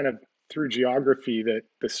kind of through geography that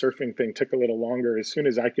the surfing thing took a little longer. As soon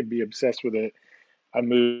as I could be obsessed with it, I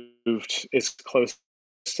moved as close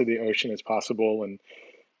to the ocean as possible, and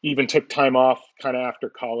even took time off kind of after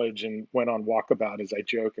college and went on walkabout, as I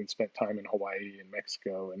joke, and spent time in Hawaii and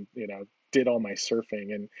Mexico, and did all my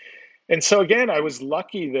surfing. And so again, I was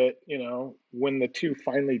lucky that when the two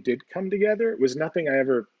finally did come together, it was nothing I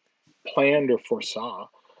ever planned or foresaw.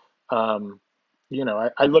 um,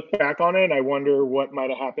 I look back on it and I wonder what might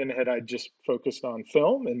have happened had I just focused on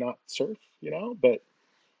film and not surf, but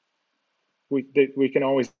we can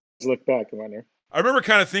always look back and wonder. I remember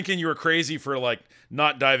kind of thinking you were crazy for like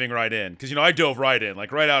not diving right in, because I dove right in.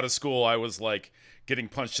 Like right out of school, I was like getting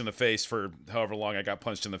punched in the face for however long I got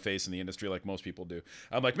punched in the face in the industry, like most people do.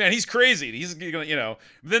 I'm like, man, he's crazy. He's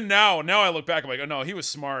Then now I look back, I'm like, oh no, he was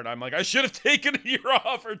smart. I'm like, I should have taken a year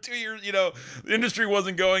off or 2 years. The industry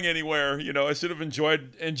wasn't going anywhere. I should have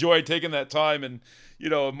enjoyed taking that time and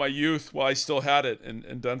my youth while I still had it,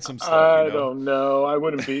 and done some stuff. I don't know. I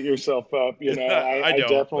wouldn't beat yourself up. I I don't,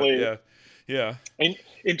 definitely. but yeah.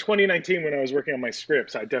 In 2019, when I was working on my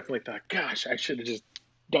scripts, I definitely thought, gosh, I should have just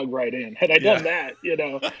dug right in. Had I done that,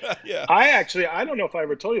 Yeah. I don't know if I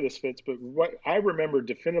ever told you this, Fitz, but what I remember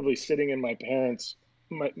definitively sitting in my parents'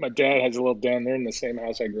 my dad has a little den. They're in the same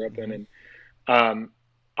house I grew up in, and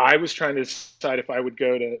I was trying to decide if I would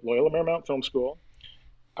go to Loyola Marymount Film School.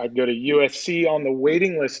 I'd go to USC on the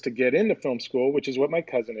waiting list to get into film school, which is what my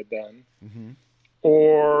cousin had done,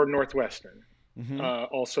 or Northwestern.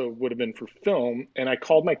 Also would have been for film. And I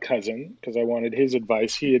called my cousin because I wanted his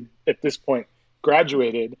advice. He had, at this point,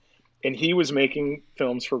 graduated, and he was making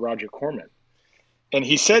films for Roger Corman. And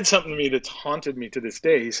he said something to me that's haunted me to this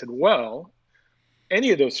day. He said, well,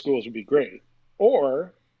 any of those schools would be great.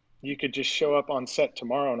 Or you could just show up on set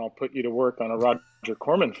tomorrow and I'll put you to work on a Roger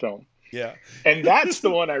Corman film. Yeah. And that's the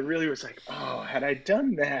one I really was like, oh, had I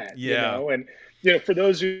done that? Yeah. And for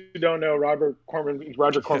those who don't know, Roger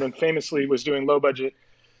Corman famously was doing low budget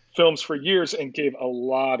films for years and gave a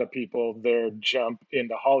lot of people their jump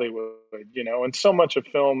into Hollywood, and so much of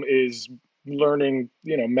film is learning,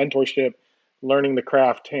 mentorship, learning the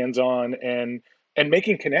craft hands-on, and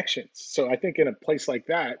making connections. So I think in a place like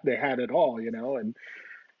that, they had it all, and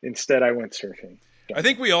instead I went surfing. I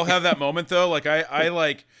think we all have that moment though. Like I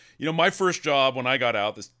like, my first job when I got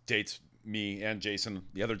out, this dates me and Jason,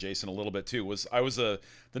 the other Jason, a little bit too, was I was the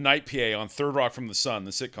night PA on Third Rock from the Sun,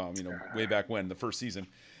 the sitcom, way back when, the first season.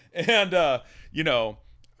 And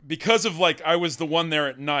because of like I was the one there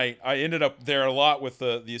at night, I ended up there a lot with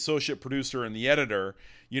the associate producer and the editor,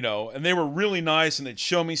 and they were really nice, and they'd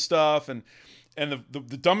show me stuff, and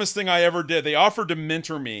the dumbest thing I ever did, they offered to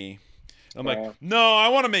mentor me. I'm like, no, I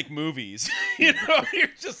want to make movies. You're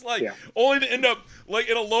just like, only to end up like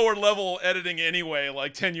in a lower level editing anyway,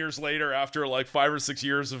 like 10 years later, after like 5 or 6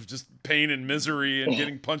 years of just pain and misery and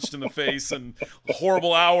getting punched in the face and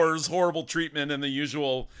horrible hours, horrible treatment, and the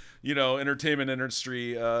usual, entertainment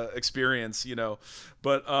industry experience,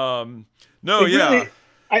 But no, really,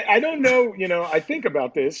 I don't know, I think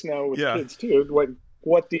about this now with kids too,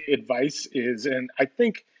 what the advice is. And I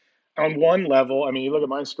think on one level, I mean, you look at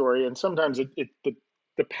my story, and sometimes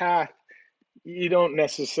the path, you don't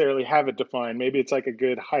necessarily have it defined. Maybe it's like a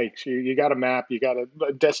good hike. So you got a map, you got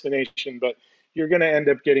a destination, but you're going to end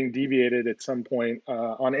up getting deviated at some point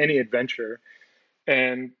on any adventure.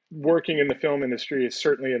 And working in the film industry is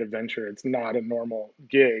certainly an adventure. It's not a normal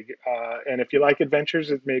gig. And if you like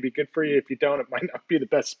adventures, it may be good for you. If you don't, it might not be the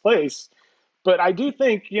best place. But I do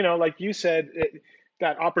think, like you said,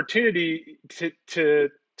 that opportunity to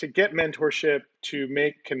get mentorship, to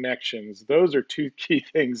make connections, those are two key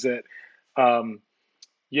things that,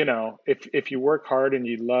 if you work hard and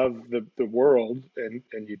you love the world, and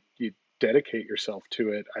you dedicate yourself to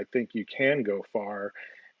it, I think you can go far.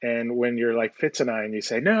 And when you're like Fitz and I, and you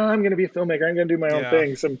say, no, I'm going to be a filmmaker, I'm going to do my own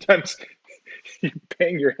thing, sometimes you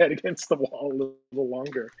bang your head against the wall a little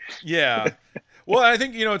longer. Yeah. Well, I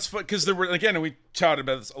think, it's fun because there were, again, we chatted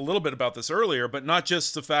about this a little bit about this earlier, but not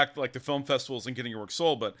just the fact like the film festivals and getting your work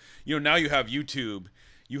sold, but now you have YouTube,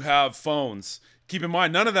 you have phones. Keep in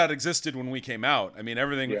mind, none of that existed when we came out. I mean,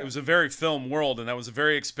 everything, it was a very film world, and that was a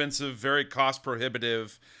very expensive, very cost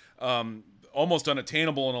prohibitive, almost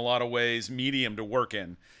unattainable in a lot of ways medium to work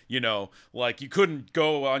in. Like you couldn't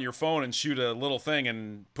go on your phone and shoot a little thing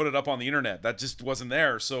and put it up on the internet. That just wasn't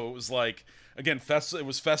there. So it was like, again, it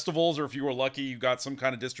was festivals, or if you were lucky, you got some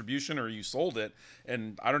kind of distribution or you sold it.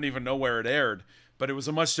 And I don't even know where it aired, but it was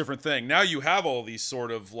a much different thing. Now you have all these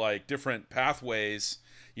sort of like different pathways,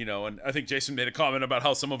 and I think Jason made a comment about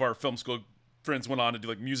how some of our film school friends went on to do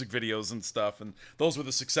like music videos and stuff. And those were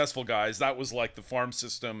the successful guys. That was like the farm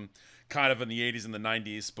system kind of in the 80s and the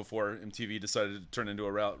 90s before MTV decided to turn into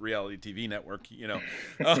a reality TV network,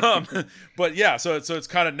 but yeah, so it's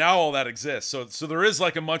kind of now all that exists. So there is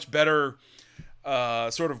like a much better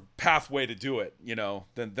sort of pathway to do it,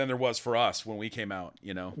 than there was for us when we came out,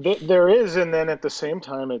 There is, and then at the same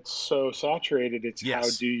time, it's so saturated. It's how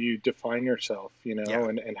Yes. do you define yourself, Yeah.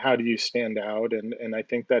 and how do you stand out? And I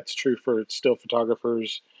think that's true for still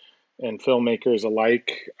photographers and filmmakers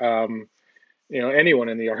alike. Anyone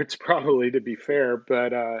in the arts probably, to be fair.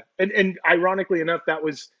 But and ironically enough, that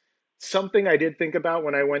was something I did think about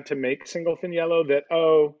when I went to make Single Fin Yellow. That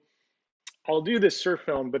I'll do this surf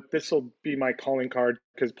film, but this will be my calling card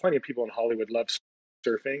because plenty of people in Hollywood love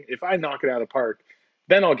surfing. If I knock it out of the park,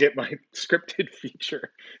 then I'll get my scripted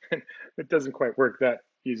feature. And it doesn't quite work that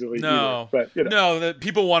easily either. No, But no, that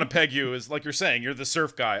people want to peg you as, like you're saying, you're the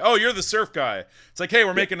surf guy. Oh, you're the surf guy. It's like, hey,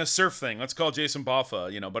 we're making a surf thing. Let's call Jason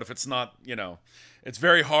Boffa, but if it's not, it's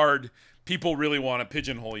very hard. People really want to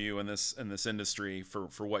pigeonhole you in this industry for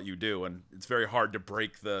what you do, and it's very hard to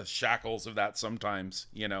break the shackles of that sometimes,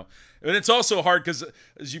 and it's also hard because,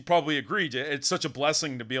 as you probably agree, it's such a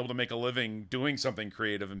blessing to be able to make a living doing something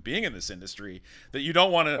creative and being in this industry that you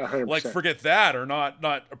don't want to 100%. forget that or not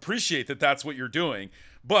appreciate that that's what you're doing.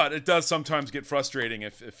 But it does sometimes get frustrating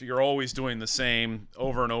if you're always doing the same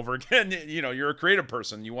over and over again. You're a creative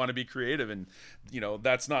person. You want to be creative, and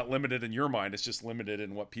that's not limited in your mind. It's just limited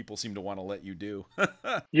in what people seem to want to let you do.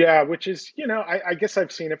 Yeah, which is, I guess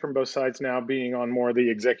I've seen it from both sides now, being on more the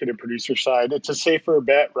executive producer side. It's a safer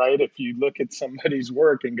bet, right? If you look at somebody's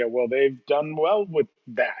work and go, well, they've done well with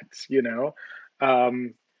that.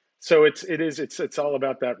 So it's all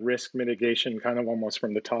about that risk mitigation, kind of almost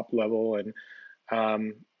from the top level. And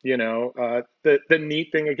the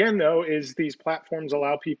neat thing again, though, is these platforms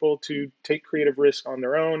allow people to take creative risk on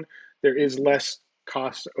their own. There is less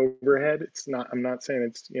cost overhead. I'm not saying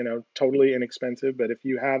it's, totally inexpensive, but if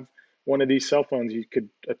you have one of these cell phones, you could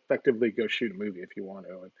effectively go shoot a movie if you want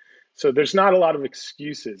to. And so there's not a lot of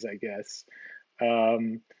excuses, I guess.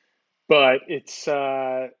 But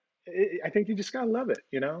I think you just gotta love it,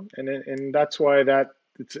 and that's why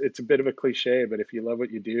it's a bit of a cliche. But if you love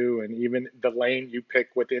what you do, and even the lane you pick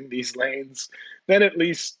within these lanes, then at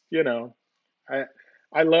least, I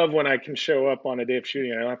I love when I can show up on a day of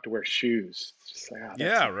shooting and I don't have to wear shoes. It's just like, that's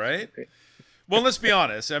Yeah, nice. right. Well, let's be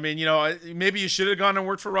honest. I mean, maybe you should have gone and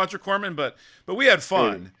worked for Roger Corman, but we had Maybe.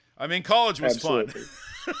 fun. I mean, college was fun. Absolutely.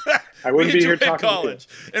 I We wouldn't be here enjoyed talking college,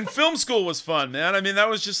 and film school was fun, man. I mean, that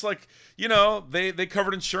was just like, they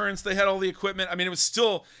covered insurance, they had all the equipment. I mean, it was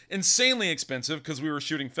still insanely expensive because we were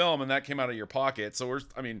shooting film, and that came out of your pocket. So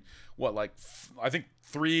I mean, what, like, I think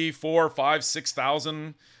 3, 4, 5,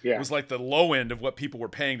 6,000 Yeah. was like the low end of what people were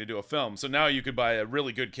paying to do a film. So now you could buy a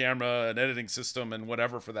really good camera, an editing system, and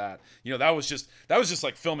whatever for that. That was just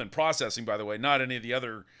like film and processing, by the way, not any of the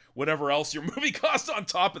other whatever else your movie cost on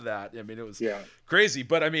top of that. I mean, it was Yeah. crazy,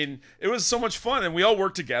 but I mean, it was so much fun, and we all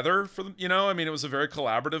worked together for the, I mean, it was a very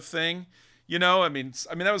collaborative thing. I mean,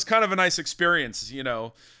 that was kind of a nice experience.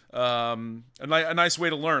 A nice way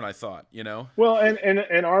to learn, I thought. Well,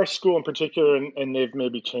 and our school in particular, and they've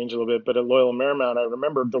maybe changed a little bit, but at Loyola Marymount, I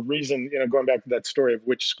remember the reason, going back to that story of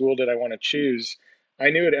which school did I want to choose. I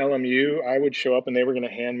knew at LMU I would show up and they were going to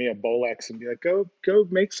hand me a Bolex and be like, go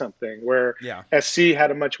make something. Where Yeah. SC had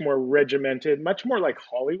a much more regimented, much more like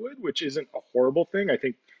Hollywood, which isn't a horrible thing. I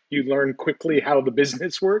think you learn quickly how the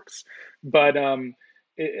business works, but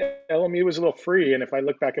LMU was a little free. And if I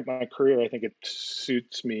look back at my career, I think it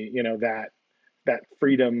suits me, that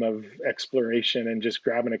freedom of exploration and just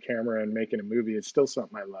grabbing a camera and making a movie is still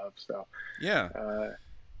something I love. So, Yeah. uh,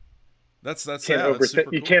 Can't yeah, that's overthink.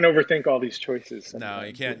 super You cool. can't overthink all these choices No,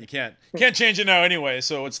 you sometimes. can't. You can't change it now anyway.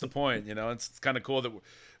 So what's the point? You know, it's kind of cool that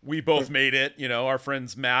we both made it. You know, our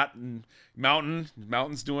friends Matt and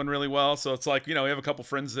Mountain's doing really well. So it's like, you know, we have a couple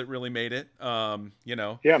friends that really made it. You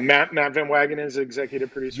know, Yeah, Matt Van Wagen is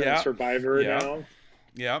executive producer on yeah, Survivor yeah, now.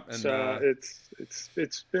 yeah, and So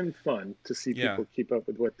it's been fun to see yeah. people keep up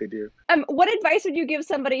with what they do. What advice would you give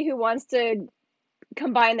somebody who wants to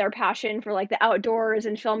combine their passion for like the outdoors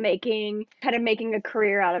and filmmaking, kind of making a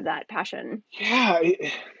career out of that passion? Yeah,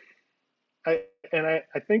 I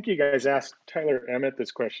I think you guys asked Tyler Emmett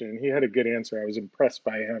this question, and he had a good answer. I was impressed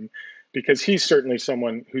by him because he's certainly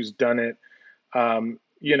someone who's done it.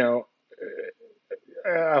 You know,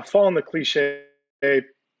 I'll fall in the cliche.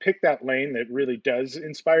 Pick that lane that really does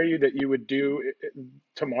inspire you, that you would do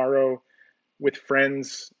tomorrow with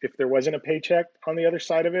friends if there wasn't a paycheck on the other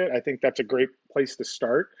side of it. I think that's a great place to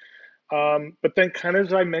start. But then, kind of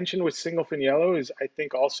as I mentioned with Single Fin Yellow, is I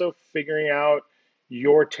think also figuring out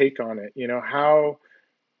your take on it. You know, how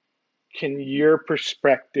can your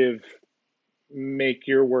perspective make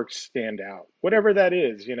your work stand out? Whatever that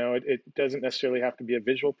is, you know, it doesn't necessarily have to be a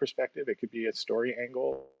visual perspective. It could be a story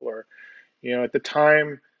angle, or, you know, at the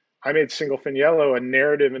time I made Single Fin Yellow, a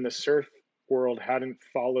narrative in the surf world hadn't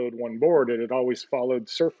followed one board. It had always followed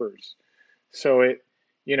surfers. So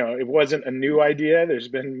you know, it wasn't a new idea. There's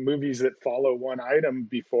been movies that follow one item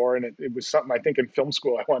before, and it was something I think in film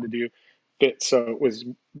school I wanted to do fit. So it was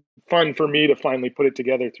fun for me to finally put it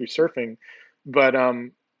together through surfing. But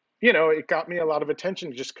you know, it got me a lot of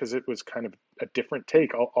attention just because it was kind of a different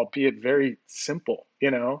take, albeit very simple.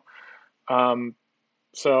 You know, um,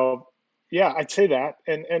 so yeah, I'd say that,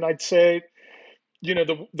 and I'd say, you know,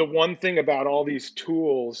 the one thing about all these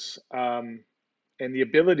tools, and the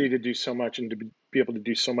ability to do so much and to be able to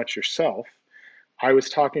do so much yourself. I was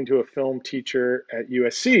talking to a film teacher at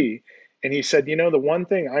USC, and he said, you know, the one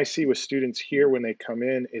thing I see with students here when they come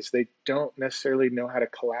in is they don't necessarily know how to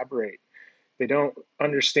collaborate. They don't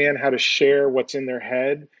understand how to share what's in their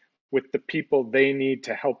head with the people they need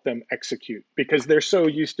to help them execute because they're so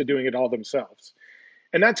used to doing it all themselves.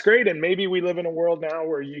 And that's great. And maybe we live in a world now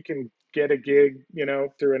where you can get a gig, you know,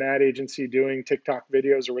 through an ad agency doing TikTok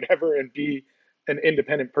videos or whatever and be an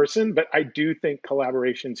independent person. But I do think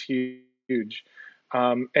collaboration's huge.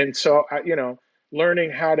 And so, you know,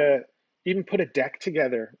 learning how to even put a deck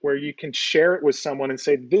together where you can share it with someone and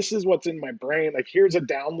say, this is what's in my brain. Like, here's a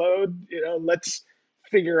download, you know, let's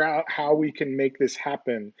figure out how we can make this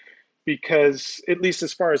happen, because at least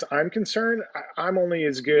as far as I'm concerned, I'm only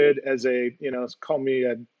as good as a, you know, call me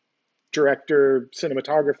a director,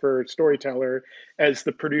 cinematographer, storyteller, as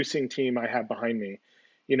the producing team I have behind me,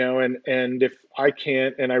 you know. And if I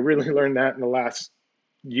can't, and I really learned that in the last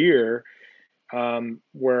year,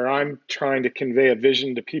 where I'm trying to convey a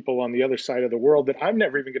vision to people on the other side of the world that I'm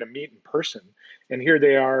never even going to meet in person. And here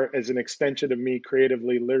they are as an extension of me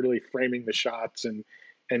creatively, literally framing the shots and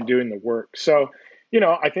doing the work. So, you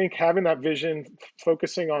know, I think having that vision,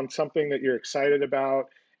 focusing on something that you're excited about,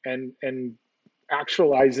 and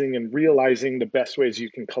actualizing and realizing the best ways you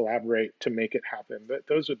can collaborate to make it happen.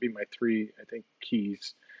 Those would be my three, I think,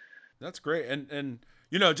 keys. That's great. And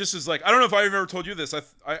you know, just as like, I don't know if I've ever told you this.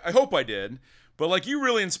 I hope I did. But like, you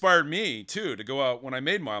really inspired me too to go out when I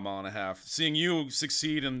made Mile and a Half. Seeing you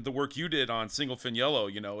succeed in the work you did on Single Fin Yellow,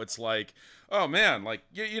 you know, it's like, oh man, like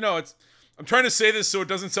you know, it's. I'm trying to say this so it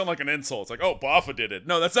doesn't sound like an insult. It's like, oh, Baffa did it.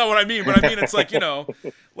 No, that's not what I mean. But I mean, it's like, you know,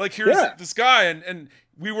 like here's Yeah. this guy, and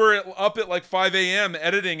we were up at like 5 a.m.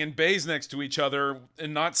 editing in bays next to each other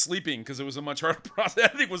and not sleeping because it was a much harder process.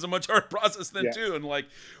 Editing was a much harder process then Yeah. too. And like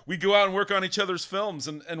we go out and work on each other's films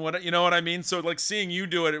and what, you know what I mean? So like seeing you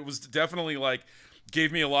do it, it was definitely like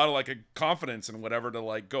gave me a lot of like a confidence and whatever to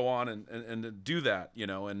like go on and to do that, you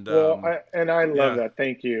know. And Well, I love yeah, that.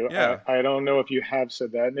 Thank you. yeah, I don't know if you have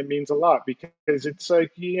said that, and it means a lot because it's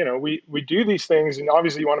like, you know, we do these things, and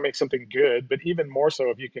obviously you want to make something good, but even more so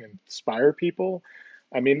if you can inspire people.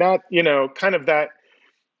 I mean, that, you know, kind of that,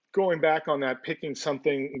 going back on that, picking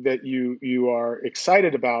something that you are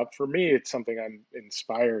excited about. For me, it's something I'm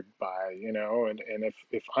inspired by, you know. And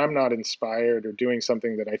if I'm not inspired or doing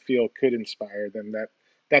something that I feel could inspire, then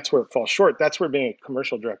that's where it falls short. That's where being a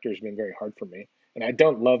commercial director has been very hard for me. And I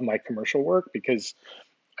don't love my commercial work because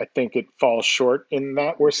I think it falls short in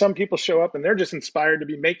that, where some people show up and they're just inspired to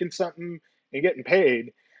be making something and getting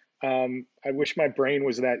paid. I wish my brain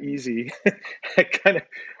was that easy. I kind of,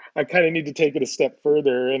 I kind of need to take it a step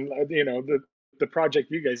further. And you know, the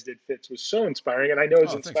project you guys did, Fitz, was so inspiring, and I know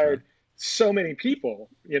it's oh thanks, man. inspired so many people.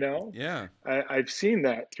 You know, Yeah, I've seen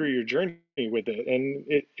that through your journey with it, and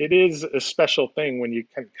it is a special thing when you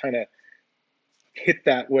can kind of hit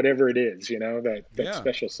that whatever it is, that Yeah.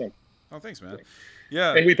 special something. Oh, thanks, man.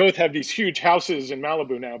 Yeah. And we both have these huge houses in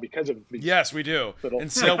Malibu now because of these Yes, we do. little. And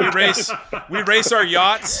so we race our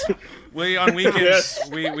yachts. We on weekends Yes.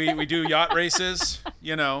 we do yacht races.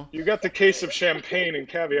 You got the case of champagne and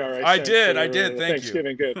caviar I sent did. for, I did. Thank you.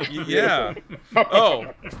 Thanksgiving. Good. Yeah.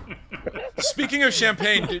 Oh, speaking of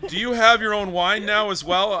champagne, do you have your own wine now as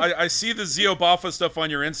well? I see the Zio Baffa stuff on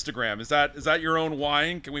your Instagram. Is that your own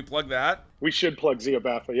wine? Can we plug that? We should plug Zio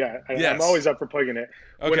Baffa. Yeah, Yes. I'm always up for plugging it.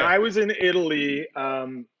 When Okay. I was in Italy,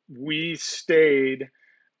 we stayed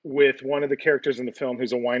with one of the characters in the film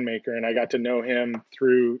who's a winemaker, and I got to know him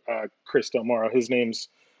through Chris Del Moro. His name's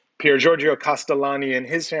Pier Giorgio Castellani, and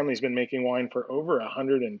his family's been making wine for over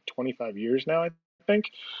 125 years now, I think.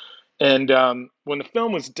 And when the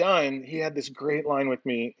film was done, he had this great line with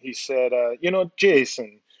me. He said,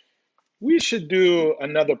 Jason, we should do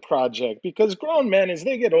another project because grown men, as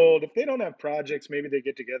they get old, if they don't have projects, maybe they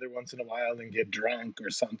get together once in a while and get drunk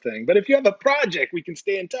or something. But if you have a project, we can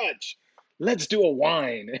stay in touch. Let's do a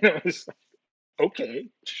wine. And I was like, okay,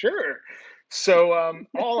 sure. So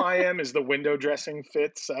all I am is the window dressing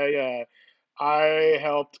fits. I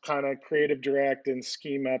helped kind of creative direct and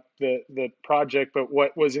scheme up the project. But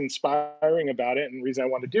what was inspiring about it, and the reason I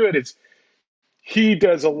wanted to do it, is he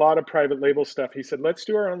does a lot of private label stuff. He said, let's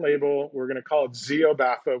do our own label. We're going to call it Zio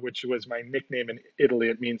Baffa, which was my nickname in Italy.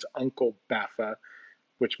 It means Uncle Baffa,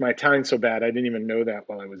 which my Italian's so bad, I didn't even know that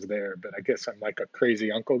while I was there. But I guess I'm like a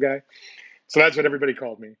crazy uncle guy. So that's what everybody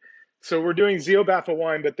called me. So we're doing Zio Baffa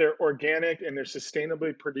wine, but they're organic and they're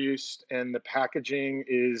sustainably produced. And the packaging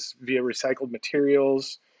is via recycled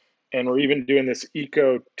materials. And we're even doing this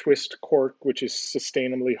eco twist cork, which is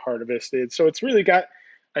sustainably harvested. So it's really got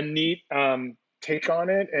a neat take on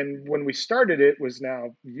it. And when we started it was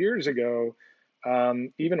now years ago,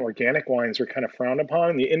 even organic wines were kind of frowned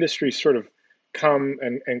upon. The industry sort of come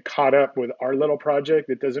and caught up with our little project.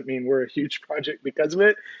 It doesn't mean we're a huge project because of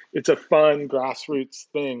it. It's a fun grassroots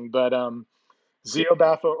thing. But Zio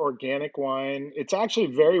Baffa organic wine, it's actually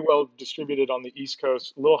very well distributed on the East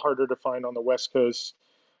Coast, a little harder to find on the West Coast.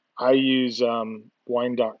 I use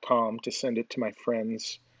wine.com to send it to my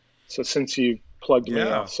friends. So since you plugged me, I'll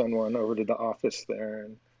Yeah. send one over to the office there.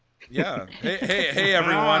 And Yeah. Hey,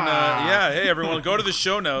 everyone. Hey, everyone. Go to the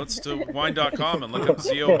show notes to wine.com and look up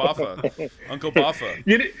Zio Baffa, Uncle Baffa.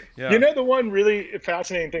 you Yeah. know, the one really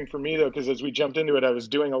fascinating thing for me, though, because as we jumped into it, I was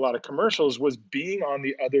doing a lot of commercials, was being on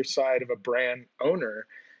the other side of a brand owner.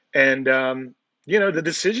 And, the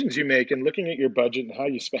decisions you make and looking at your budget and how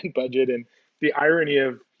you spend budget and the irony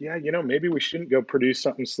of, yeah, maybe we shouldn't go produce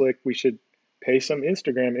something slick. We should pay some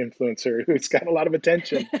Instagram influencer who's got a lot of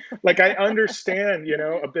attention. Like I understand,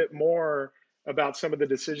 a bit more about some of the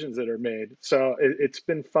decisions that are made. So it's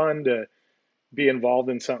been fun to be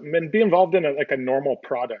involved in something and be involved in like a normal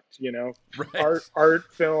product, Right. art,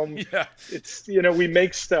 film. Yeah. It's, we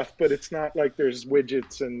make stuff, but it's not like there's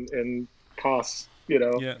widgets and costs.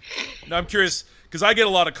 Yeah. Now I'm curious because I get a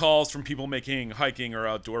lot of calls from people making hiking or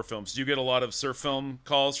outdoor films. Do you get a lot of surf film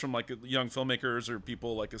calls from like young filmmakers or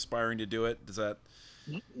people like aspiring to do it? Does that?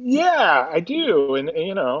 Yeah, I do. And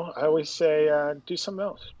I always say, do something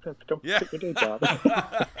else. Don't Yeah. quit your day job.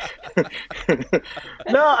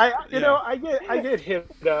 No, Yeah. I get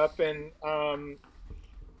hit up and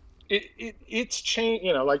it's changed,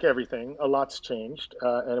 like everything, a lot's changed,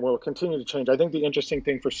 and will continue to change. I think the interesting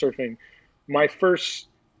thing for surfing, my first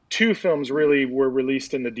two films really were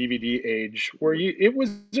released in the DVD age, where it was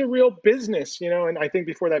a real business, and I think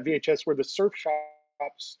before that VHS, where the surf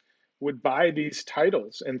shops would buy these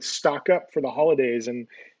titles and stock up for the holidays, and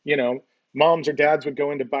you know, moms or dads would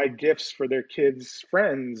go in to buy gifts for their kids'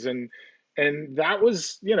 friends, and that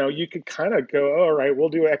was, you could kind of go, all right, we'll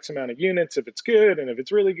do X amount of units if it's good. And if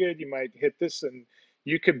it's really good, you might hit this. And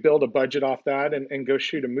you could build a budget off that and go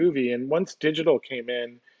shoot a movie. And once digital came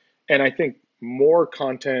in, and I think more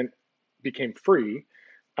content became free,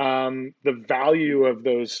 the value of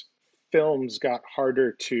those films got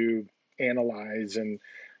harder to analyze. And,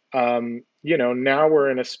 now we're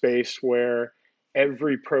in a space where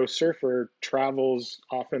every pro surfer travels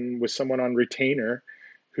often with someone on retainer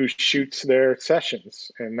who shoots their sessions,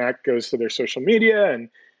 and that goes to their social media, and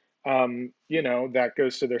that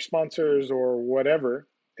goes to their sponsors or whatever.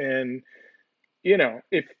 And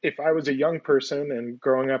if I was a young person and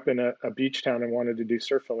growing up in a beach town and wanted to do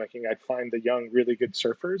surf filmmaking, I'd find the young really good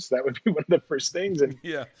surfers. That would be one of the first things. And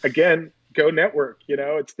Yeah. again, go network.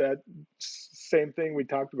 It's that same thing we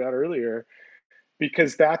talked about earlier,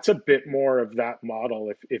 because that's a bit more of that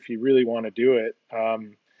model if you really want to do it.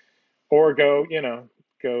 Or go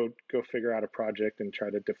figure out a project and try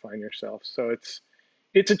to define yourself. So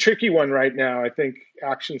It's a tricky one right now. I think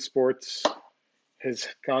action sports has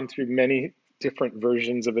gone through many different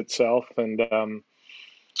versions of itself, and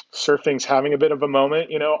surfing's having a bit of a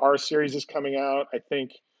moment. Our series is coming out. I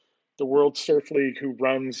think the World Surf League, who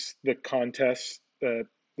runs the contest, the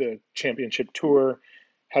championship tour,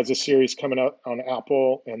 has a series coming out on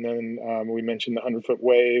Apple, and then we mentioned the 100-foot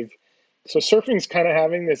wave. So surfing's kind of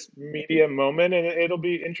having this media moment, and it'll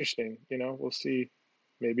be interesting. We'll see.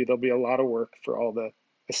 Maybe there'll be a lot of work for all the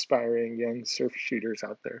aspiring young surf shooters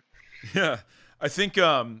out there. Yeah. I think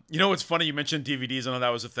it's funny you mentioned DVDs. I know that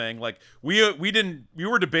was a thing. Like we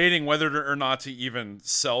were debating whether or not to even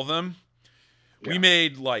sell them. Yeah. We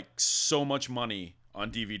made like so much money on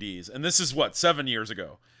DVDs, and this is 7 years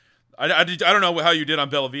ago. I don't know how you did on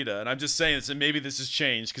Bella Vita, and I'm just saying this, and maybe this has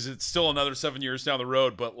changed because it's still another 7 years down the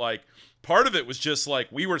road. But like part of it was just like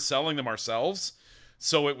we were selling them ourselves,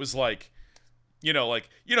 so it was like. You go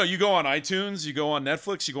on iTunes, you go on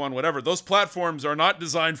Netflix, you go on whatever. Those platforms are not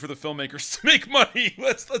designed for the filmmakers to make money.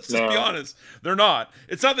 Let's just be honest. They're not.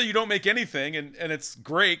 It's not that you don't make anything, and it's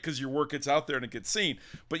great because your work gets out there and it gets seen.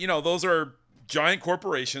 But, those are giant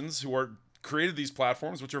corporations who are created these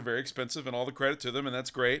platforms, which are very expensive, and all the credit to them, and that's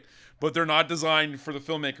great. But they're not designed for the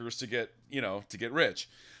filmmakers to get rich.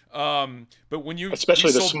 But when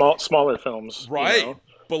especially the smaller films, right?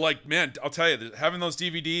 But like, man, I'll tell you, having those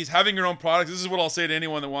DVDs, having your own products, this is what I'll say to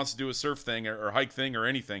anyone that wants to do a surf thing or hike thing or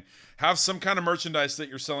anything. Have some kind of merchandise that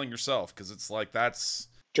you're selling yourself, because it's like that's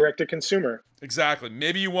direct to consumer. Exactly.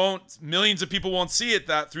 Maybe you won't, millions of people won't see it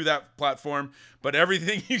through that platform, but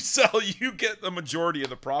everything you sell, you get the majority of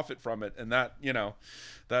the profit from it, and that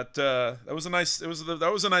that was a nice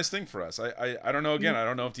thing for us. I don't know. Again, I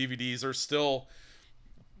don't know if DVDs are still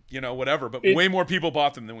whatever, but way more people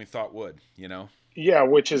bought them than we thought would. Yeah,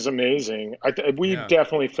 which is amazing. We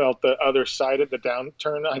definitely felt the other side of the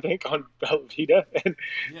downturn, I think, on Bella Vita.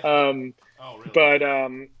 Really? But,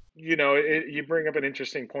 you bring up an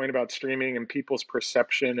interesting point about streaming and people's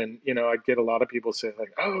perception. And, I get a lot of people say,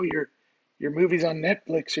 like, oh, your movie's on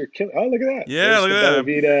Netflix. You're killing. Oh, look at that. Yeah, look at that. Bella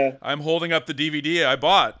Vita. I'm holding up the DVD I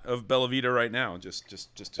bought of Bella Vita right now.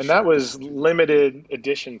 Just and that was limited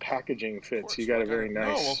edition packaging fits. You got a very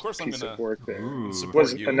nice piece of work there. It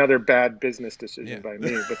was another bad business decision by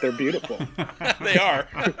me, but they're beautiful. They are.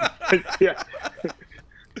 Yeah.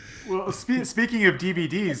 Well, speaking of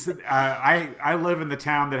DVDs, I live in the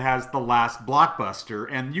town that has the last Blockbuster,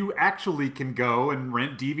 and you actually can go and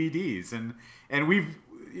rent DVDs, and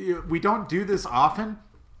we don't do this often,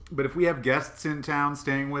 but if we have guests in town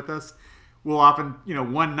staying with us, we'll often,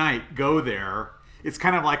 one night go there. It's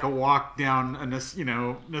kind of like a walk down a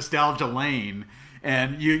nostalgia lane,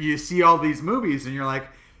 and you see all these movies, and you're like,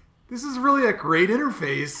 this is really a great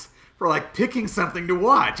interface for like picking something to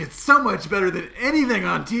watch. It's so much better than anything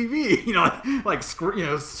on TV.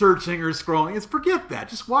 Searching or scrolling. Forget that.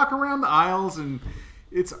 Just walk around the aisles and.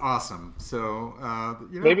 It's awesome. So,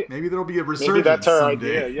 maybe there'll be a resurgence. Maybe that's our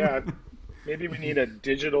someday. Idea, yeah. Maybe we need a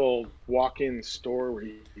digital walk-in store where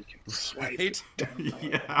you can swipe it down.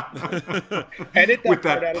 Yeah. Edit that with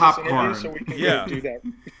part that out popcorn. Of this interview so we can do that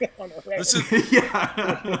on our own.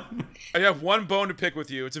 Yeah. I have one bone to pick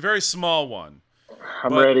with you. It's a very small one.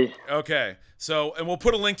 I'm ready. Okay. So, and we'll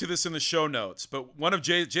put a link to this in the show notes, but one of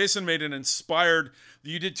Jason made an inspired,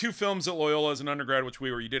 you did 2 films at Loyola as an undergrad, which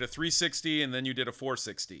we were, you did a 360 and then you did a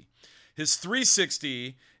 460. His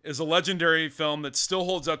 360 is a legendary film that still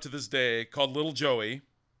holds up to this day called Little Joey.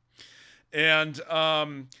 And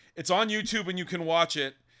it's on YouTube and you can watch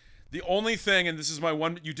it. The only thing, and this is my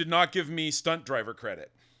one, you did not give me stunt driver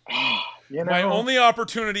credit. My only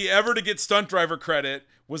opportunity ever to get stunt driver credit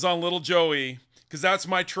was on Little Joey, because that's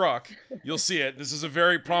my truck. You'll see it. This is a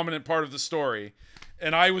very prominent part of the story.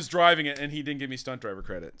 And I was driving it, and he didn't give me stunt driver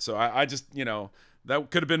credit. So I just, that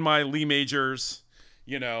could have been my Lee Majors,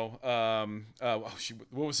 what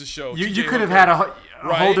was the show? You could have had a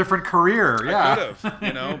whole different career. Yeah. I could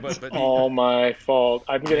have, but it's all my fault.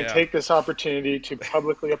 I'm going to take this opportunity to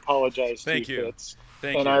publicly apologize to you, Fitz.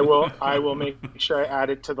 Thank you. I will make sure I add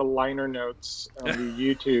it to the liner notes on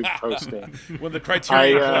the YouTube posting. When the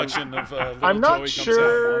Criterion collection of Little I'm not Joey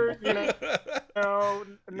sure, comes out.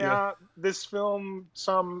 Now this film,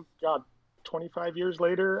 25 years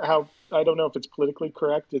later, I don't know if it's politically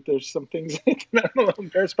correct, if there's some things that I'm a little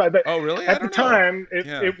embarrassed by, but really? At the time,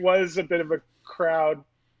 it was a bit of a crowd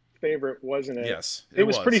favorite, wasn't it? Yes, it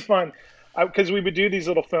was pretty fun because we would do these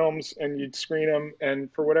little films and you'd screen them,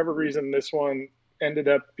 and for whatever reason, this one ended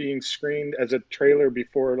up being screened as a trailer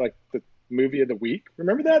before like the movie of the week.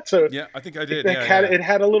 Remember that? So yeah, I think I did. It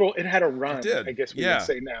had a run. I guess we would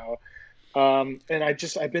say now. And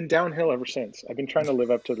I've been downhill ever since. I've been trying to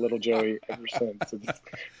live up to Little Joey ever since.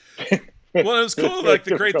 Well, it was cool. Like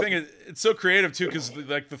the great difficult. thing is, it's so creative too, because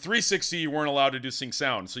like the 360, you weren't allowed to do sync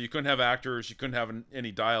sound, so you couldn't have actors, you couldn't have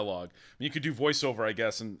any dialogue. I mean, you could do voiceover, I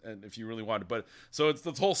guess, and if you really wanted. But so it's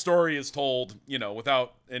the whole story is told,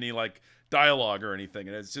 without any like dialogue or anything,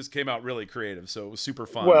 and it just came out really creative. So it was super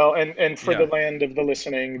fun. Well, and for Yeah. the land of the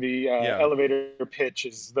listening, the Yeah. elevator pitch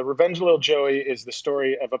is The Revenge of Little Joey is the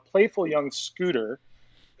story of a playful young scooter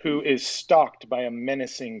who is stalked by a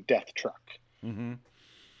menacing death truck. Mm-hmm.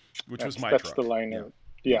 Which That's, was my that's truck. the line.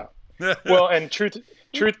 Yeah. Well, and truth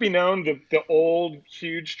be known, the old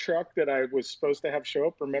huge truck that I was supposed to have show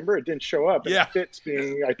up, remember, it didn't show up. And Yeah. Fitz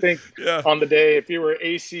being, I think, Yeah. on the day, if you were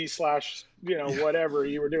AC / whatever,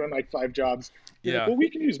 you were doing like 5 jobs. You're like, Yeah. well, we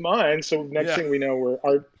can use mine. So next Yeah. thing we know,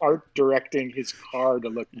 we're art directing his car to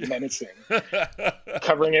look menacing,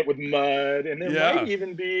 covering it with mud, and there Yeah. might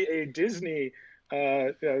even be a Disney.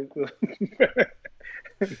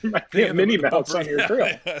 Might be a The Minnie bumper- Mouse on your grill.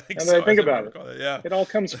 I think And so. I think I about recall it. that. Yeah. It all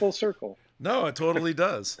comes full circle. No, it totally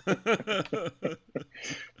does. I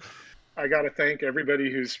got to thank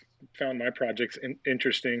everybody who's found my projects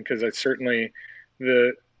interesting, because I certainly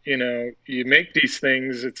you make these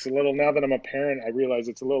things. It's a little, now that I'm a parent, I realize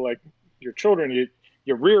it's a little like your children.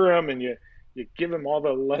 You rear them and you give them all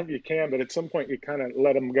the love you can, but at some point you kind of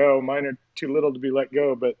let them go. Mine are too little to be let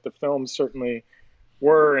go, but the films certainly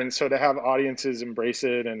were. And so to have audiences embrace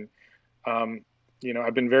it, and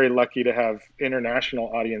I've been very lucky to have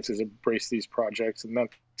international audiences embrace these projects, and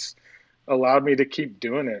that's allowed me to keep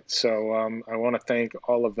doing it. So I want to thank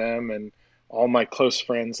all of them and all my close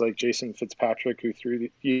friends like Jason Fitzpatrick, who through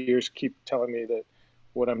the years keep telling me that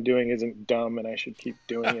what I'm doing isn't dumb and I should keep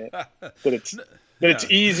doing it, that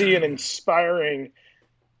it's easy and inspiring.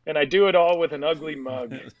 And I do it all with an ugly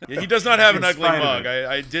mug. Yeah, he does not have an In ugly spite of mug. it.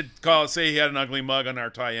 I did say he had an ugly mug on our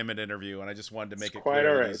Ty Emmett interview, and I just wanted to make it quite clear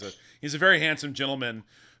all that right. he's a very handsome gentleman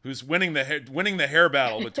who's winning the hair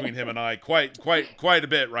battle between him and I quite a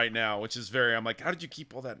bit right now, which is very. I'm like, how did you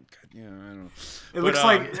keep all that? I don't know. It looks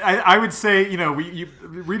like I would say,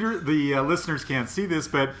 the listeners can't see this,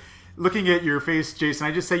 but looking at your face, Jason,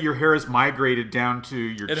 I just say your hair has migrated down to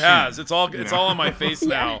your chin. It has. It's all on my face Yeah.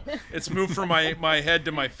 now. It's moved from my head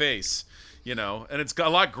to my face, and it's got a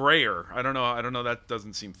lot grayer. I don't know. That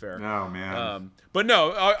doesn't seem fair. Oh man. But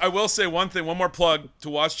no, I will say one more plug to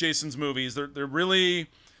watch Jason's movies. They're really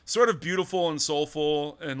sort of beautiful and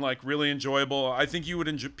soulful and like really enjoyable. I think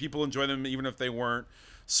people enjoy them even if they weren't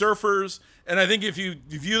surfers. And I think if you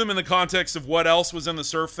view them in the context of what else was in the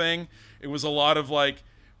surf thing, it was a lot of like,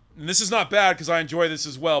 and this is not bad because I enjoy this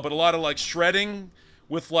as well, but a lot of like shredding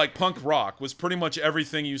with like punk rock was pretty much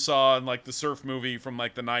everything you saw in like the surf movie from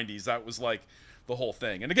like the 90s. That was like the whole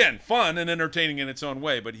thing. And again, fun and entertaining in its own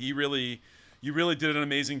way, but you really did an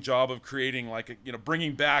amazing job of creating like,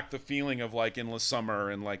 bringing back the feeling of like Endless Summer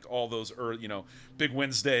and like all those early, Big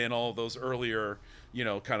Wednesday and all of those earlier,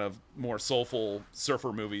 kind of more soulful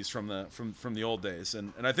surfer movies from the old days.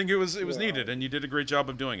 And I think it was needed, and you did a great job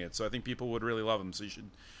of doing it. So I think people would really love them. So you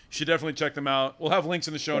should definitely check them out. We'll have links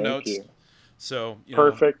in the show Thank notes. you. So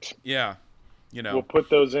Perfect. Yeah. We'll put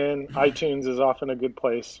those in. iTunes is often a a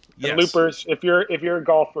place. Yes. And Loopers, if you're a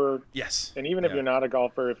golfer, Yes. and even if Yeah. you're not a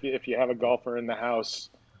golfer, if you have a golfer in the house,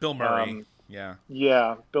 Bill Murray. Yeah.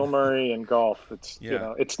 yeah, Bill Murray and golf. It's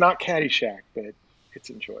Yeah. it's not Caddyshack, but it's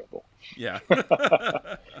enjoyable. Yeah.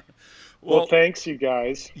 Well, thanks you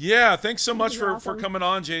guys. Yeah, thanks so much You're for welcome. coming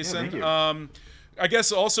on, Jason. Yeah, thank you. I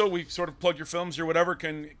guess also we sort of plug your films or whatever.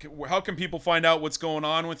 How can people find out what's going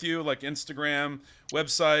on with you? Like Instagram,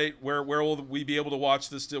 website, where will we be able to watch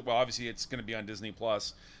this? Well, obviously it's going to be on Disney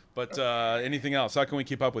Plus, but anything else? How can we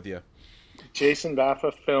keep up with you? Jason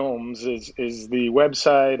Baffa Films is the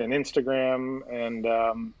website and Instagram, and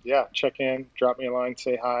check in, drop me a line,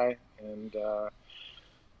 say hi, and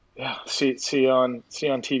see you on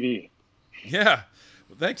TV. Yeah.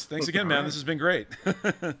 Well, thanks again, man. This has been great.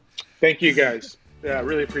 Thank you guys. Yeah, I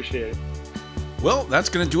really appreciate it. Well, that's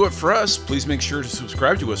going to do it for us. Please make sure to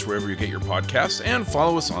subscribe to us wherever you get your podcasts and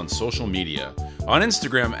follow us on social media. On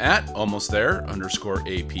Instagram at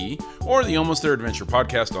 @almostthere_AP or the Almost There Adventure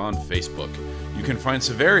Podcast on Facebook. You can find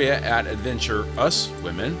Severia at Adventure Us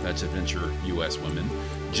Women, that's Adventure US Women,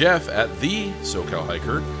 Jeff at The SoCal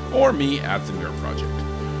Hiker, or me at The Mirror Project.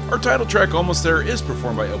 Our title track, Almost There, is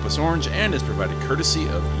performed by Opus Orange and is provided courtesy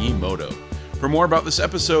of Yemoto. For more about this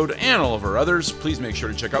episode and all of our others, please make sure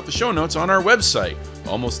to check out the show notes on our website,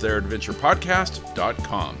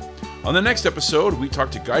 almostthereadventurepodcast.com. On the next episode, we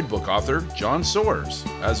talk to guidebook author John Soares.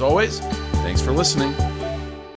 As always, thanks for listening.